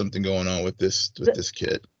something going on with this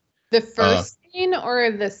kid. The first scene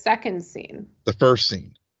or the second scene? The first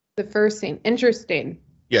scene. The first scene. Interesting.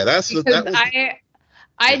 Yeah,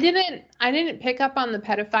 I didn't pick up on the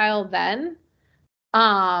pedophile then.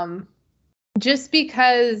 Just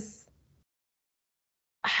because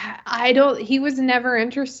he was never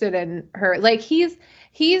interested in her. Like he's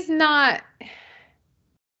not,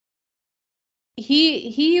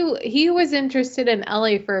 he was interested in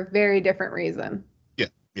Ellie for a very different reason. Yeah.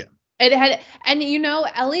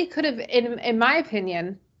 Ellie could have, in my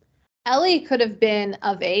opinion, Ellie could have been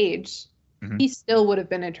of age. He still would have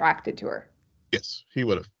been attracted to her. Yes, he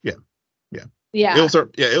would have. Yeah.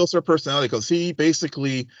 It was her personality, because he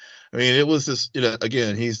basically, I mean, it was this,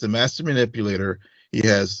 again, he's the master manipulator.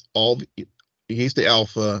 He's the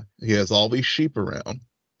alpha. He has all these sheep around,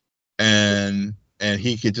 and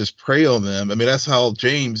he could just prey on them. I mean, that's how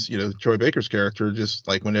James, Troy Baker's character, just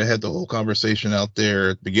like when they had the whole conversation out there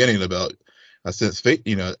at the beginning about I sense faith,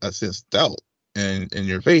 I sense doubt and in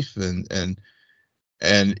your faith.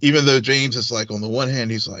 And even though James is like, on the one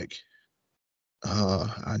hand, he's like,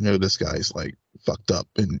 I know this guy's like fucked up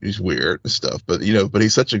and he's weird and stuff, but but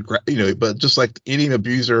he's such a but just like any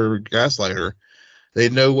abuser or gaslighter, they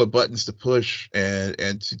know what buttons to push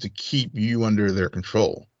and to keep you under their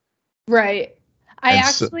control. Right. I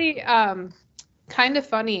actually Kind of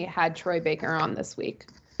Funny had Troy Baker on this week,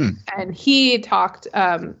 and he talked.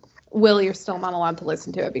 Will, you're still not allowed to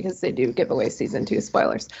listen to it because they do give away season 2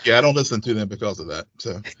 spoilers. Yeah, I don't listen to them because of that.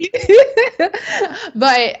 So,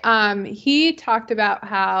 but he talked about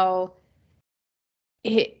how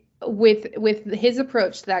with his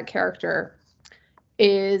approach to that character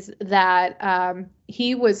is that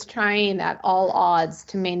he was trying at all odds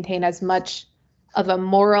to maintain as much of a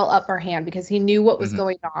moral upper hand because he knew what was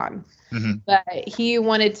going on. But he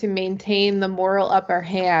wanted to maintain the moral upper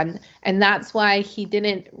hand, and that's why he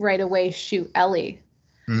didn't right away shoot Ellie.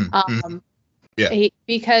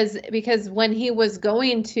 Because when he was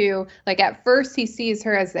going to, like, at first he sees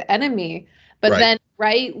her as the enemy, but then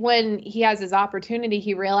right when he has his opportunity,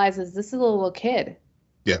 he realizes this is a little kid.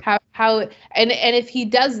 Yeah. And if he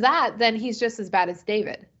does that, then he's just as bad as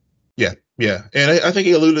David. Yeah, and I think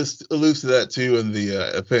he alludes to that too in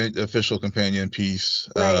the official companion piece.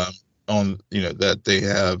 On that they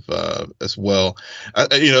have as well.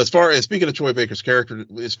 As far as speaking of Troy Baker's character,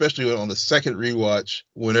 especially on the second rewatch,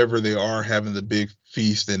 whenever they are having the big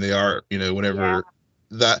feast and they are whenever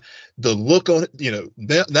that the look on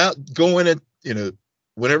now going in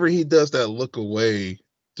whenever he does that look away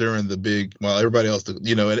during the big while everybody else and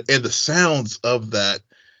the sounds of that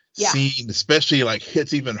scene especially like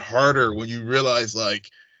hits even harder when you realize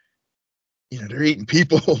like they're eating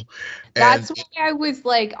people. That's why I was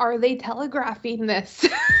like, are they telegraphing this?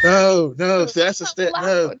 No. So that's the step.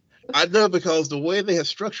 No, I know because the way they have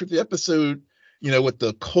structured the episode, with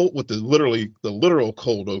the literal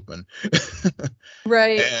cold open,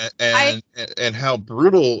 right? And how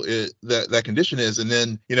brutal that condition is, and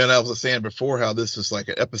then and I was saying before how this is like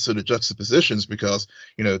an episode of juxtapositions because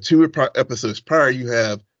 2 episodes prior you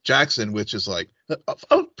have Jackson, which is like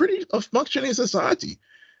a pretty functioning society.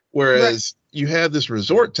 Whereas you have this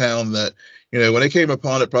resort town that, when they came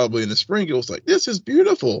upon it probably in the spring, it was like, this is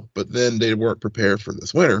beautiful. But then they weren't prepared for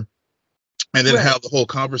this winter. And then how the whole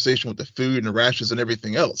conversation with the food and the rashes and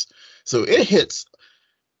everything else. So it hits,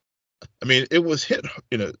 it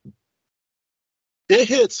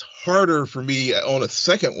hits harder for me on a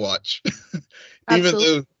second watch, even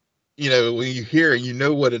though, when you hear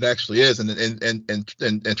it, what it actually is.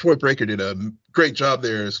 And Troy Baker did a great job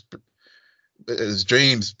there as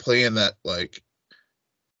James playing that like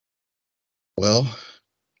and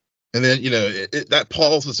then that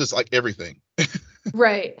pause was just like everything.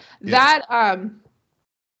 Right. That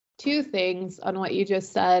 2 things on what you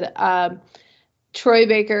just said. Troy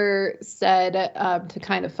Baker said to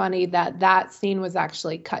Kind of Funny that scene was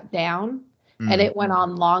actually cut down and it went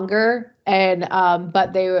on longer, and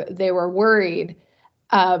but they were worried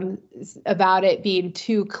about it being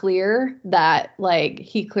too clear that like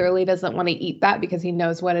he clearly doesn't want to eat that because he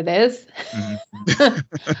knows what it is.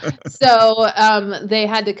 So they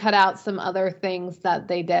had to cut out some other things that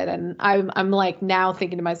they did, and I'm like now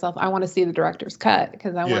thinking to myself, I want to see the director's cut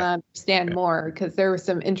because I want to understand more, because there were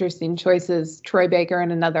some interesting choices Troy Baker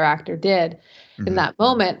and another actor did in that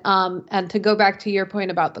moment. And to go back to your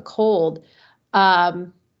point about the cold,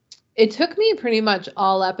 it took me pretty much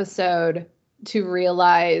all episode to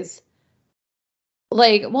realize,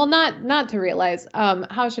 like, well, not to realize,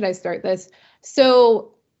 how should I start this?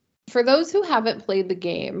 So for those who haven't played the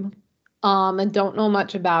game, and don't know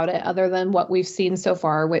much about it other than what we've seen so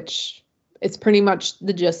far, which is pretty much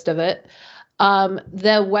the gist of it,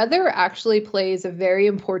 the weather actually plays a very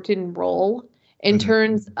important role in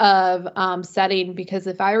terms of setting, because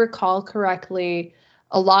if I recall correctly,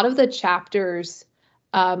 a lot of the chapters,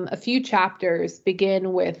 a few chapters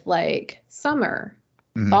begin with like summer,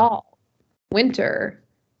 fall, winter,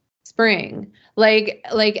 spring, like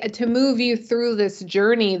to move you through this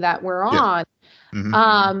journey that we're on.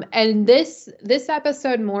 And this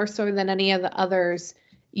episode, more so than any of the others,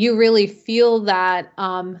 you really feel that,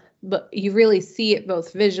 but you really see it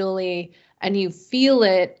both visually and you feel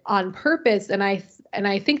it on purpose. And I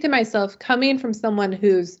think to myself, coming from someone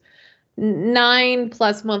who's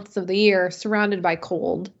 9+ months of the year surrounded by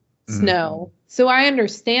cold, snow. So I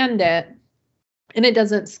understand it and it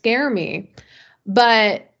doesn't scare me,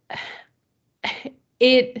 but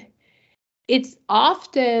it's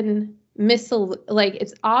often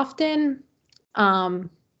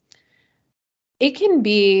it can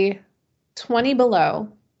be 20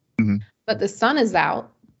 below, but the sun is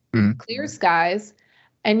out clear skies,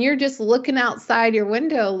 and you're just looking outside your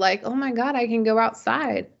window like, oh my God, I can go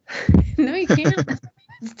outside. No, you can't.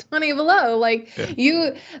 It's 20 below. Like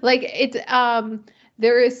it's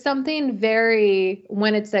there is something very,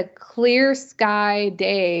 when it's a clear sky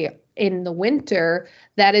day in the winter,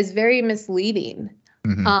 that is very misleading.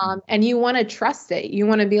 And you want to trust it. You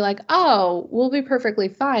want to be like, oh, we'll be perfectly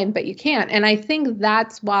fine, but you can't. And I think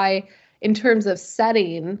that's why, in terms of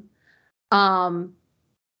setting, like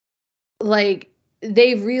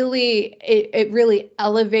it really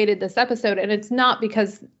elevated this episode. And it's not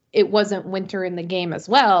because it wasn't winter in the game as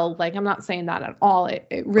well. Like, I'm not saying that at all.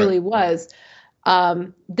 It really was.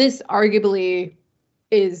 This arguably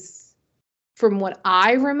is, from what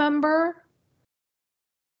I remember,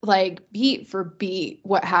 like beat for beat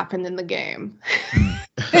what happened in the game.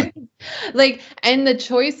 Like, and the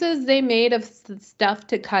choices they made of stuff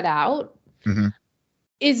to cut out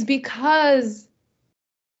is because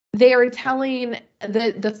they are telling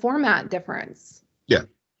the format difference. Yeah.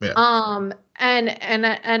 And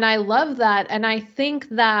I love that. And I think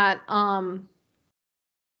that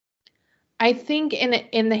I think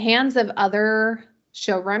in the hands of other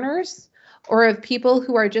showrunners, or of people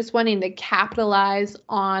who are just wanting to capitalize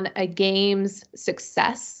on a game's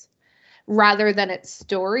success rather than its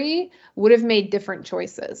story, would have made different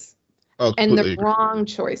choices. And the wrong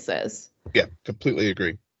choices. Yeah, completely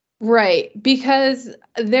agree. Right. Because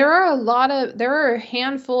there are a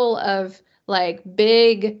handful of like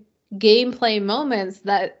big gameplay moments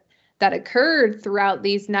that occurred throughout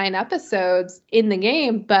these 9 episodes in the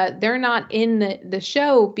game, but they're not in the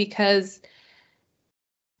show, because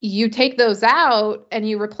you take those out and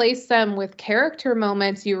you replace them with character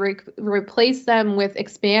moments. You replace them with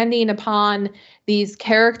expanding upon these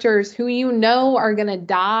characters who you know are going to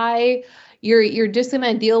die. You're just going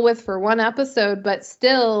to deal with for 1 episode, but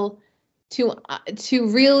still to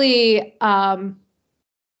really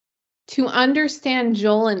to understand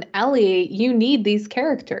Joel and Ellie, you need these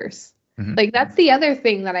characters. Like, that's the other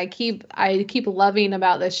thing that I keep loving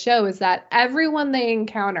about this show, is that everyone they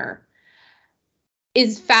encounter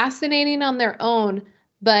is fascinating on their own,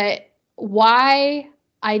 but why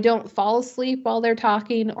I don't fall asleep while they're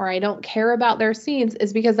talking, or I don't care about their scenes,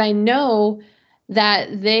 is because I know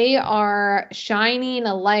that they are shining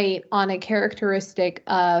a light on a characteristic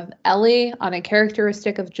of Ellie, on a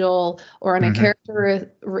characteristic of Joel, or on a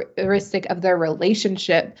characteristic of their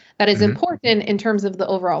relationship that is important in terms of the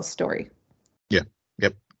overall story. Yeah.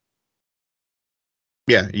 Yep.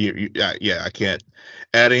 Yeah. I can't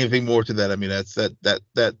add anything more to that. I mean, that's an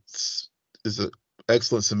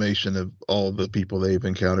excellent summation of all the people they've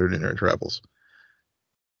encountered in their travels.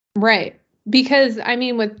 Right. Because, I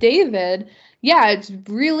mean, with David, yeah, it's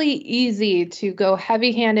really easy to go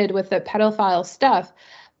heavy-handed with the pedophile stuff,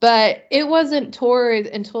 but it wasn't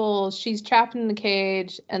until she's trapped in the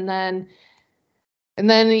cage, and then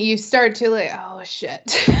you start to like, oh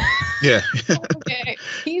shit. Yeah. Okay.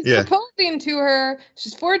 He's proposing to her.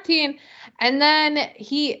 She's 14, and then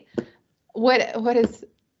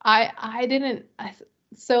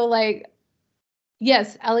so like,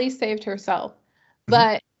 yes, Ellie saved herself,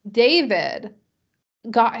 but David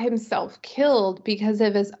got himself killed because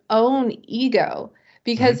of his own ego,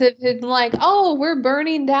 because of him like, oh, we're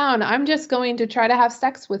burning down, I'm just going to try to have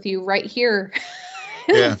sex with you right here.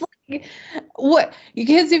 Yeah. Like, what?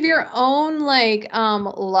 Because of your own like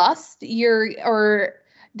lust, or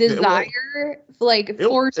desire,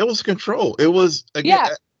 it was control. It was, again,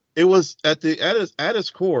 it was at its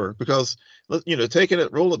core, because, you know,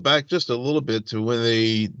 roll it back just a little bit to when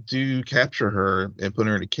they do capture her and put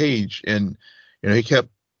her in a cage, and you know, he kept,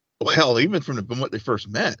 well, even from when they first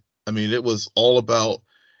met, I mean, it was all about,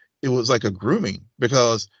 it was like a grooming,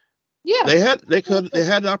 because they had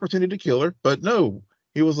the opportunity to kill her, but no,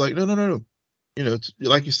 he was like, no. You know,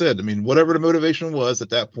 like you said, I mean, whatever the motivation was at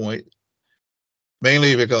that point,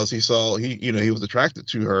 mainly because he was attracted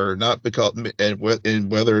to her, not because, and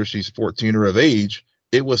whether she's 14 or of age,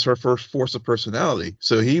 it was her first force of personality.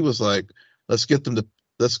 So he was like, let's get them to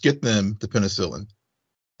penicillin.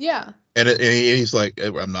 Yeah. And he's like,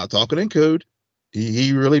 I'm not talking in code.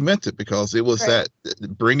 He really meant it, because it was that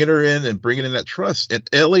bringing her in and bringing in that trust. And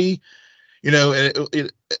Ellie, you know,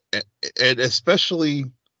 and especially,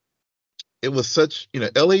 it was such, you know,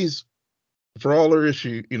 Ellie's, for all her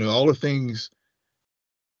issue, you know, all the things,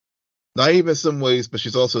 naive in some ways, but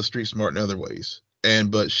she's also street smart in other ways.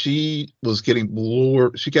 But she was getting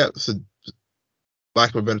lured. She got, lack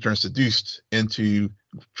of a better term, seduced into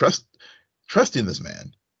trusting this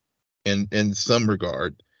man in some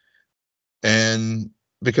regard. And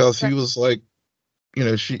because he was like, you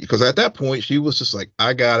know, because at that point she was just like,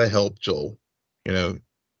 I gotta help Joel, you know,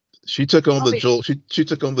 She took on the Probably. Joel. She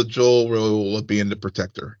took on the Joel role of being the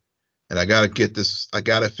protector, and I got to get this. I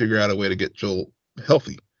got to figure out a way to get Joel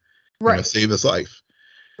healthy, Right. save his life.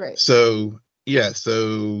 Right. So yeah,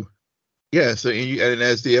 so and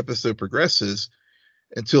as the episode progresses,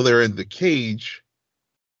 until they're in the cage,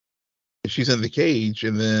 she's in the cage,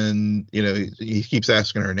 and then he keeps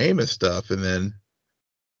asking her name and stuff, and then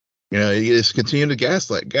he just continued to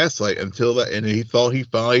gaslight until that, and he thought he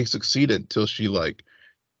finally succeeded until she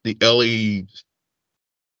the Ellie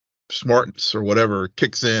smarts or whatever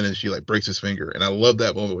kicks in and she breaks his finger. And I love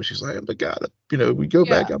that moment where she's like, oh my God, we go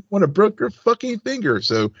back, I want to break your fucking finger.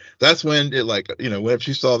 So that's when it when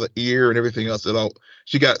she saw the ear and everything else,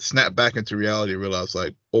 she got snapped back into reality and realized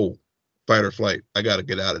oh, fight or flight, I got to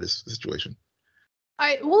get out of this situation.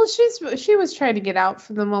 She was trying to get out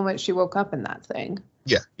from the moment she woke up in that thing.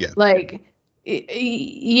 Yeah.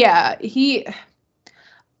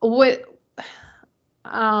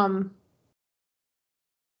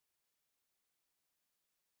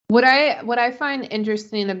 What I find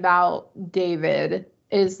interesting about David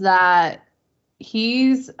is that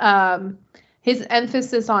he's his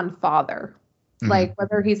emphasis on father, Mm-hmm.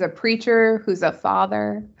 Whether he's a preacher who's a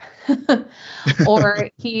father, or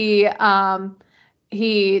he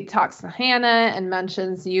talks to Hannah and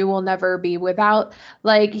mentions you will never be without.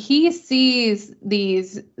 He sees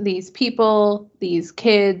these people, these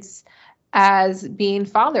kids, as being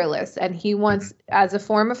fatherless, and he wants, as a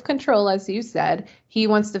form of control, as you said, he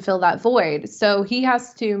wants to fill that void. So he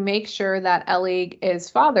has to make sure that Ellie is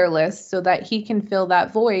fatherless so that he can fill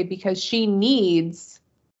that void, because she needs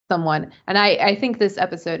someone. And I think this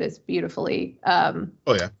episode is beautifully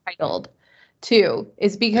titled too,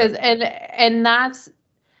 is because and that's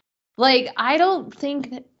I don't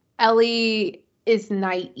think Ellie is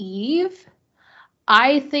naive.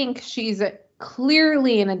 I think she's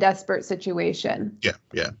clearly in a desperate situation. Yeah.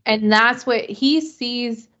 And that's what he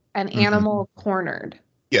sees, an animal cornered.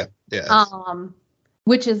 Yeah.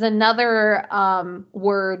 Which is another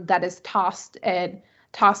word that is tossed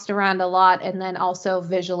around a lot, and then also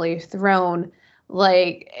visually thrown.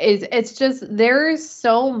 It's just, there is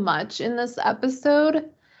so much in this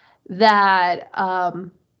episode that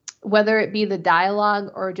whether it be the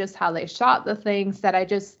dialogue or just how they shot the things, that I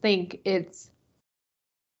just think it's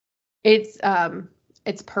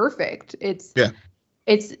perfect. It's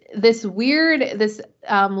this weird,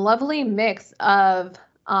 lovely mix of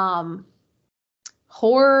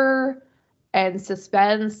horror and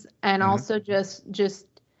suspense, and also just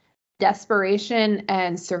desperation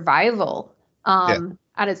and survival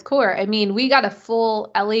at its core. I mean, we got a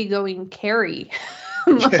full Ellie going Carrie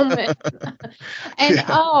moment. And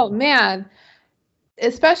oh man,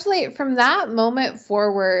 especially from that moment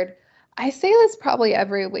forward, I say this probably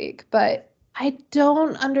every week, but I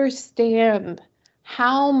don't understand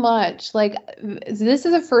how much, this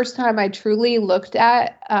is the first time I truly looked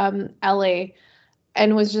at Ellie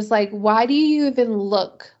and was just like, why do you even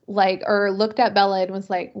look or looked at Bella and was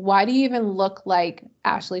like, why do you even look like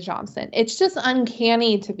Ashley Johnson? It's just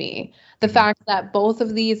uncanny to me, the fact that both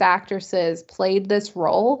of these actresses played this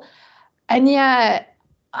role. And yet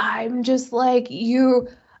I'm just like,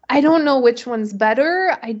 I don't know which one's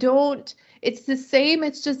better. It's the same.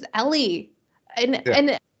 It's just Ellie.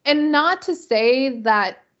 And not to say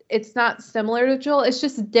that it's not similar to Joel. It's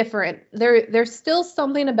just different. There's still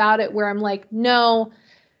something about it where I'm like, no,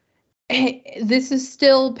 this is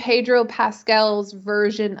still Pedro Pascal's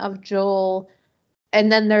version of Joel.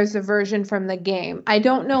 And then there's a version from the game. I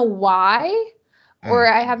don't know why, or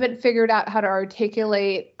I haven't figured out how to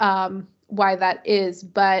articulate why that is,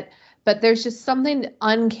 but there's just something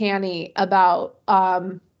uncanny about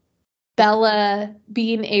Bella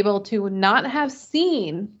being able to not have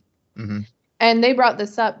seen. And they brought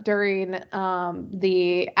this up during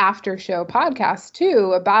the after show podcast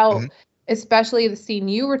too, about especially the scene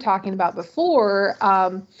you were talking about before.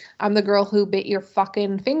 I'm the girl who bit your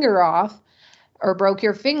fucking finger off or broke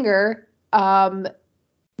your finger.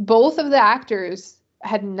 Both of the actors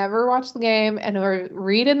had never watched the game and were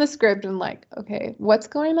reading the script and like, okay, what's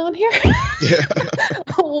going on here?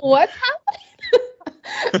 What's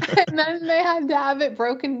happening? And then they had to have it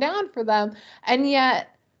broken down for them. And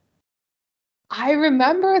yet I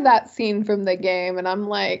remember that scene from the game and I'm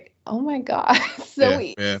like, oh my God. It's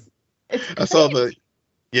I saw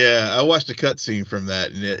I watched the cut scene from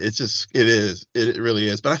that, and it really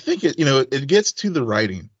is. But I think it gets to the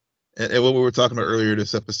writing. And what we were talking about earlier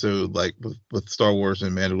this episode, like with Star Wars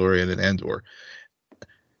and Mandalorian and Andor,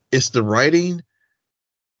 it's the writing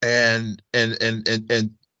and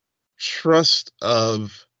trust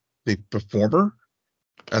of the performer.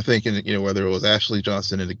 I think, whether it was Ashley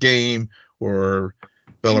Johnson in the game or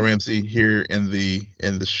Bella Ramsey here in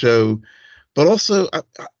the show. But also,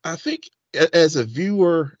 I think as a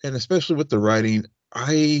viewer, and especially with the writing,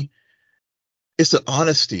 it's an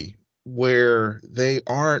honesty where they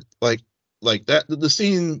aren't like that. The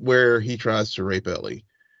scene where he tries to rape Ellie,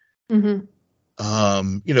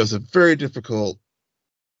 Mm-hmm. It's a very difficult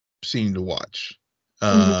scene to watch.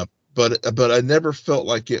 Mm-hmm. But I never felt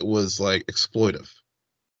like it was like exploitive.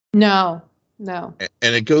 No, no.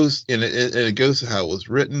 And it goes to how it was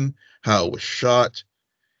written, how it was shot.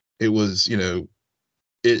 It was,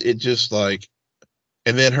 it just like,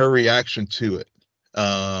 and then her reaction to it.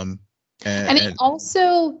 And it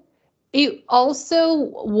also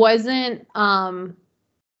wasn't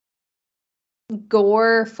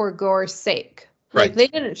gore for gore's sake. Like, right. they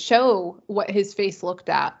didn't show what his face looked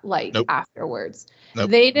at like Nope. afterwards. Nope.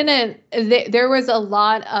 There was a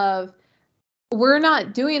lot of, we're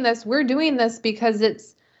not doing this. We're doing this because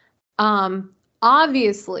it's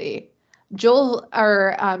obviously Joel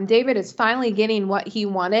or David is finally getting what he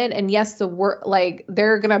wanted. And yes, like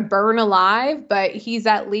they're going to burn alive, but he's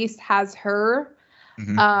at least has her,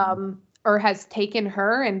 Mm-hmm. or has taken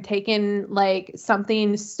her and taken like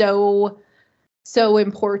something so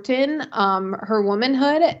important, her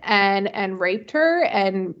womanhood, and raped her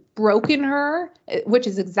and broken her, which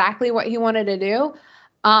is exactly what he wanted to do.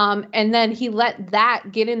 And then he let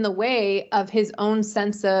that get in the way of his own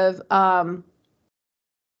sense of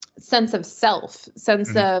self, sense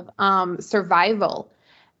Mm-hmm. of survival.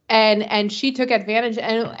 And she took advantage,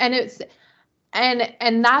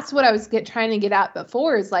 and that's what I was trying to get at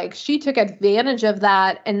before, is like she took advantage of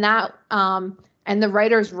that, and the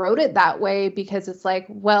writers wrote it that way because it's like,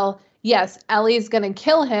 well, yes, Ellie's going to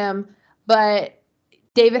kill him, but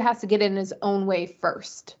David has to get in his own way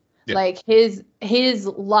first. Yeah. Like his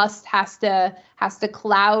lust has to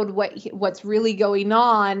cloud what's really going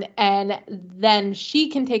on, and then she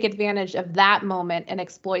can take advantage of that moment and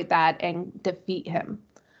exploit that and defeat him.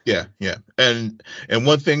 Yeah, yeah. And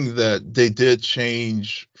one thing that they did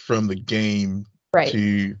change from the game Right.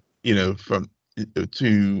 to, from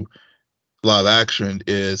to live action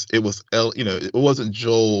is it wasn't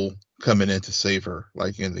Joel coming in to save her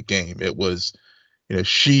like in the game. It was,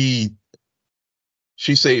 she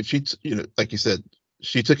saved, like you said,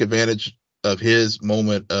 she took advantage of his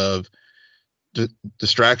moment of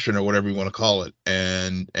distraction or whatever you want to call it,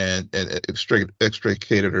 and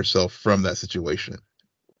extricated herself from that situation.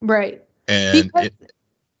 Right. And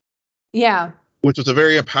yeah, which was a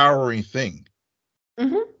very empowering thing.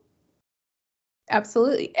 Mm-hmm.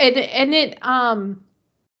 Absolutely. And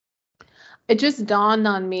it just dawned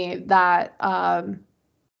on me that a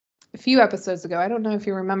few episodes ago, I don't know if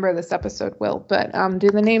you remember this episode, Will, but do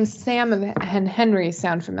the names Sam and Henry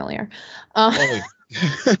sound familiar? Don't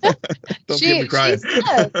get me crying. She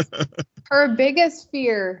says her biggest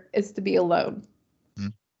fear is to be alone. Mm-hmm.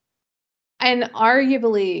 And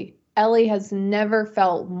arguably, Ellie has never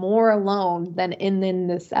felt more alone than in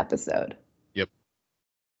this episode. Yep.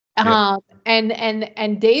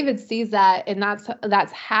 And David sees that, and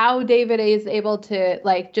that's how David is able to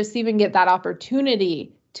like just even get that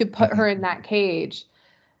opportunity to put Mm-hmm. her in that cage.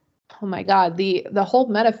 Oh my God, the whole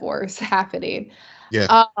metaphor is happening.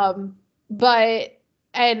 Yeah. But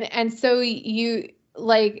and so you,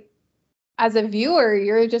 like, as a viewer,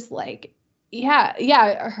 you're just like,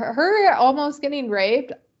 yeah, her almost getting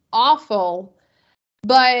raped, awful,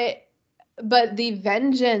 but the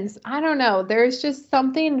vengeance, I don't know, there's just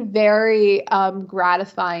something very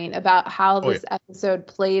gratifying about how this episode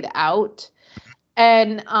played out.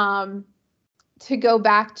 And to go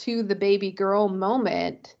back to the baby girl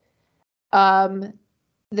moment, the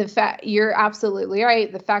fact, you're absolutely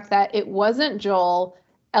right, the fact that it wasn't Joel,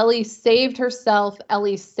 Ellie saved herself,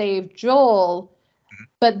 Ellie saved Joel,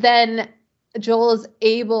 but then Joel is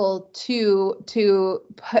able to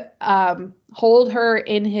put, hold her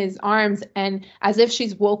in his arms, and as if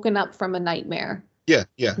she's woken up from a nightmare. Yeah.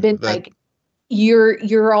 Been like,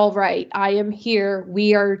 you're all right. I am here.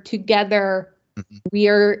 We are together.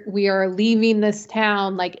 Mm-hmm. We are leaving this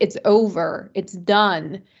town. Like, it's over. It's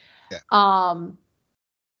done.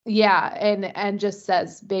 Yeah. And just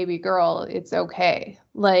says, baby girl, it's okay.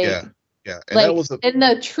 Like, yeah. And like, that was and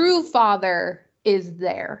the true father is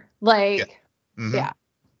there. Like, yeah. Mm-hmm.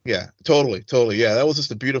 Yeah, totally. Yeah, that was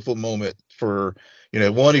just a beautiful moment for,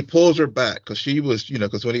 one, he pulls her back because she was,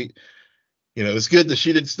 because when he, it's good that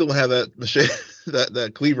she didn't still have that machete,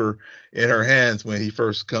 that cleaver in her hands when he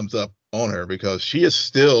first comes up on her, because she is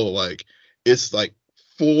still like, it's like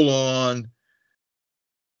full on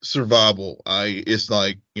survival. It's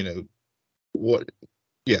like, what,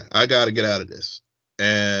 yeah, I got to get out of this.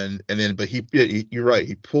 and then but you're right,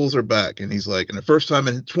 he pulls her back, and he's like, and the first time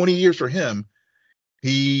in 20 years for him,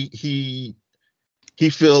 he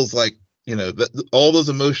feels like, that all those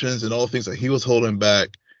emotions and all the things that he was holding back,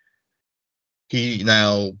 he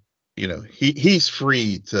now, he's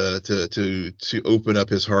free to open up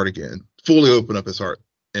his heart again, fully open up his heart,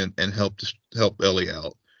 and help Ellie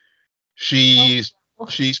out. She's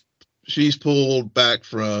pulled back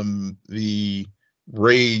from the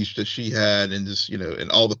rage that she had, and just, and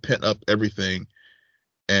all the pent up everything,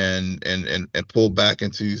 and pulled back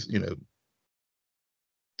into,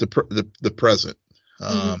 the present.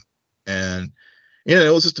 And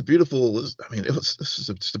it was just a beautiful, this is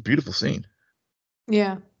just a beautiful scene.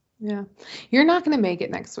 Yeah. You're not going to make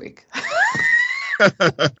it next week.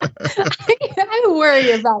 I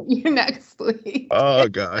worry about you next week. Oh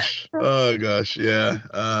gosh. Yeah.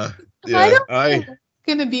 I don't know what's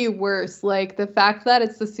gonna be worse, like the fact that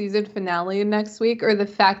it's the season finale next week, or the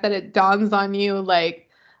fact that it dawns on you like,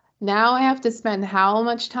 now I have to spend how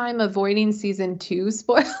much time avoiding season 2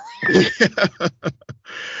 spoilers?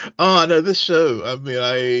 Oh no, this show,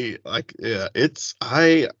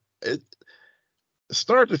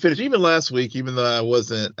 start to finish, even last week, even though I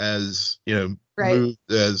wasn't as moved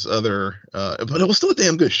as other, but it was still a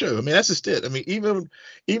damn good show. That's just it.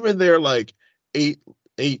 Even they're like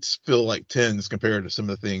eights feel like 10s compared to some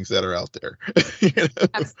of the things that are out there.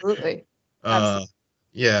 Absolutely.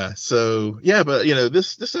 Yeah. So yeah, but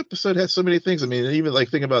this episode has so many things. Even like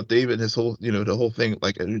thinking about David and his whole, the whole thing.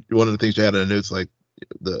 Like one of the things you had in the notes, like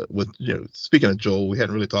speaking of Joel, we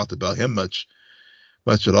hadn't really talked about him much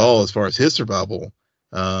at all as far as his survival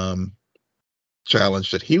challenge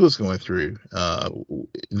that he was going through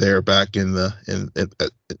there back in the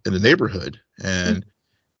neighborhood, and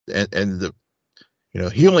the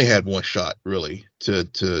he only had one shot really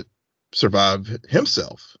to survive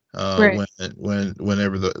himself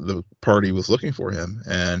whenever the party was looking for him,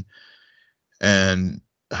 and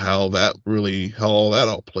how all that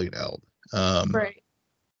all played out,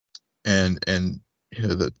 and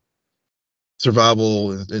the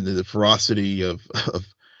survival and the ferocity of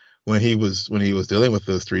when he was dealing with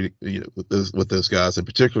those three, with those guys in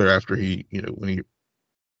particular, after he, when he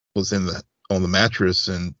was on the mattress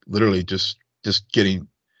and literally just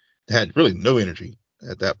had really no energy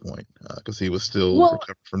at that point, because he was still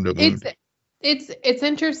recovering from the wound. It's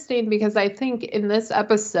interesting because I think in this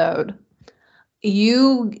episode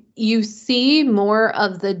you see more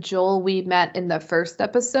of the Joel we met in the first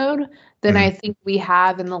episode than I think we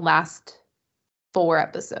have in the last 4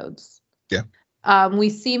 episodes. Yeah. We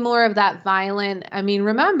see more of that violent.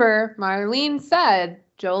 Remember, Marlene said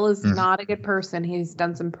Joel is not a good person. He's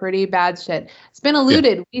done some pretty bad shit. It's been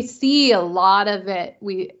alluded. Yeah. We see a lot of it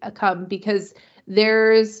come because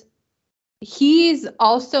he's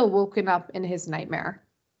also woken up in his nightmare.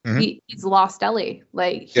 He's lost Ellie.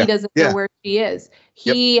 Like, he doesn't know where she is.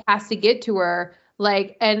 He has to get to her.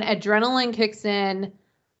 Like, and adrenaline kicks in,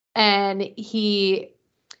 and he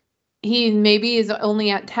maybe is only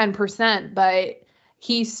at 10%, but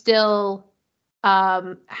he still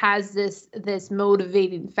has this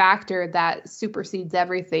motivating factor that supersedes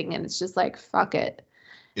everything. And it's just like, fuck it.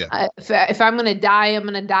 Yeah. If I'm going to die, I'm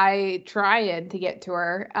going to die trying to get to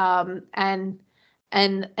her. And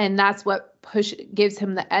that's what gives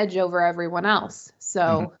him the edge over everyone else.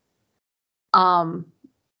 So,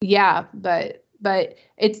 yeah, but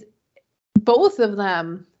it's both of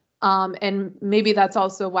them. And maybe that's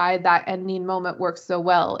also why that ending moment works so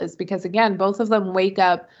well, is because, again, both of them wake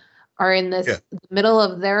up, are in this middle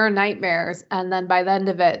of their nightmares, and then by the end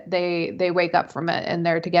of it, they wake up from it and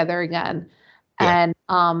they're together again. Yeah.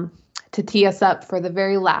 And to tee us up for the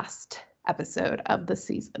very last episode of the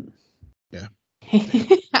season. Yeah.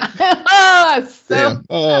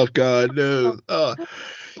 Oh God, no. Oh,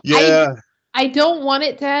 yeah. I don't want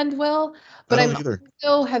it to end well, but I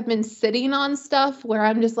also have been sitting on stuff where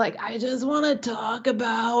I'm just like, I just want to talk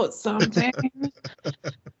about something.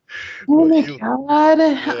 Oh my God.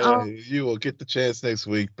 Yeah, you will get the chance next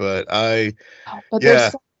week, but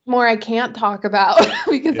there's so much more I can't talk about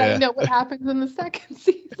because I know what happens in the second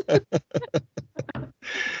season.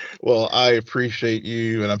 Well, I appreciate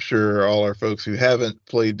you, and I'm sure all our folks who haven't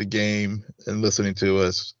played the game and listening to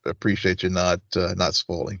us appreciate you not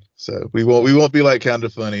spoiling. So we won't be like Kind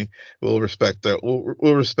of Funny. We'll respect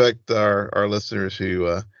our listeners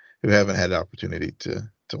who haven't had the opportunity to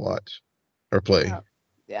watch or play.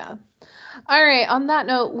 Yeah. All right. On that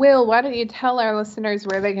note, Will, why don't you tell our listeners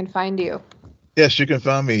where they can find you? Yes, you can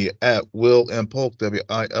find me at Will M. Polk,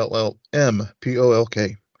 WILLMPOLK.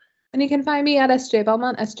 And you can find me at SJ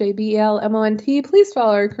Belmont, SJBELMONT. Please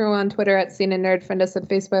follow our crew on Twitter at Scene and Nerd. Friend us on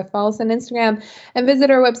Facebook, follow us on Instagram, and visit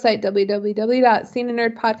our website,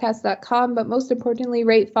 www.sceneandnerdpodcast.com. But most importantly,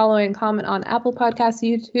 rate, follow, and comment on Apple Podcasts,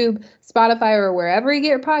 YouTube, Spotify, or wherever you get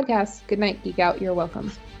your podcasts. Good night, Geek Out. You're welcome.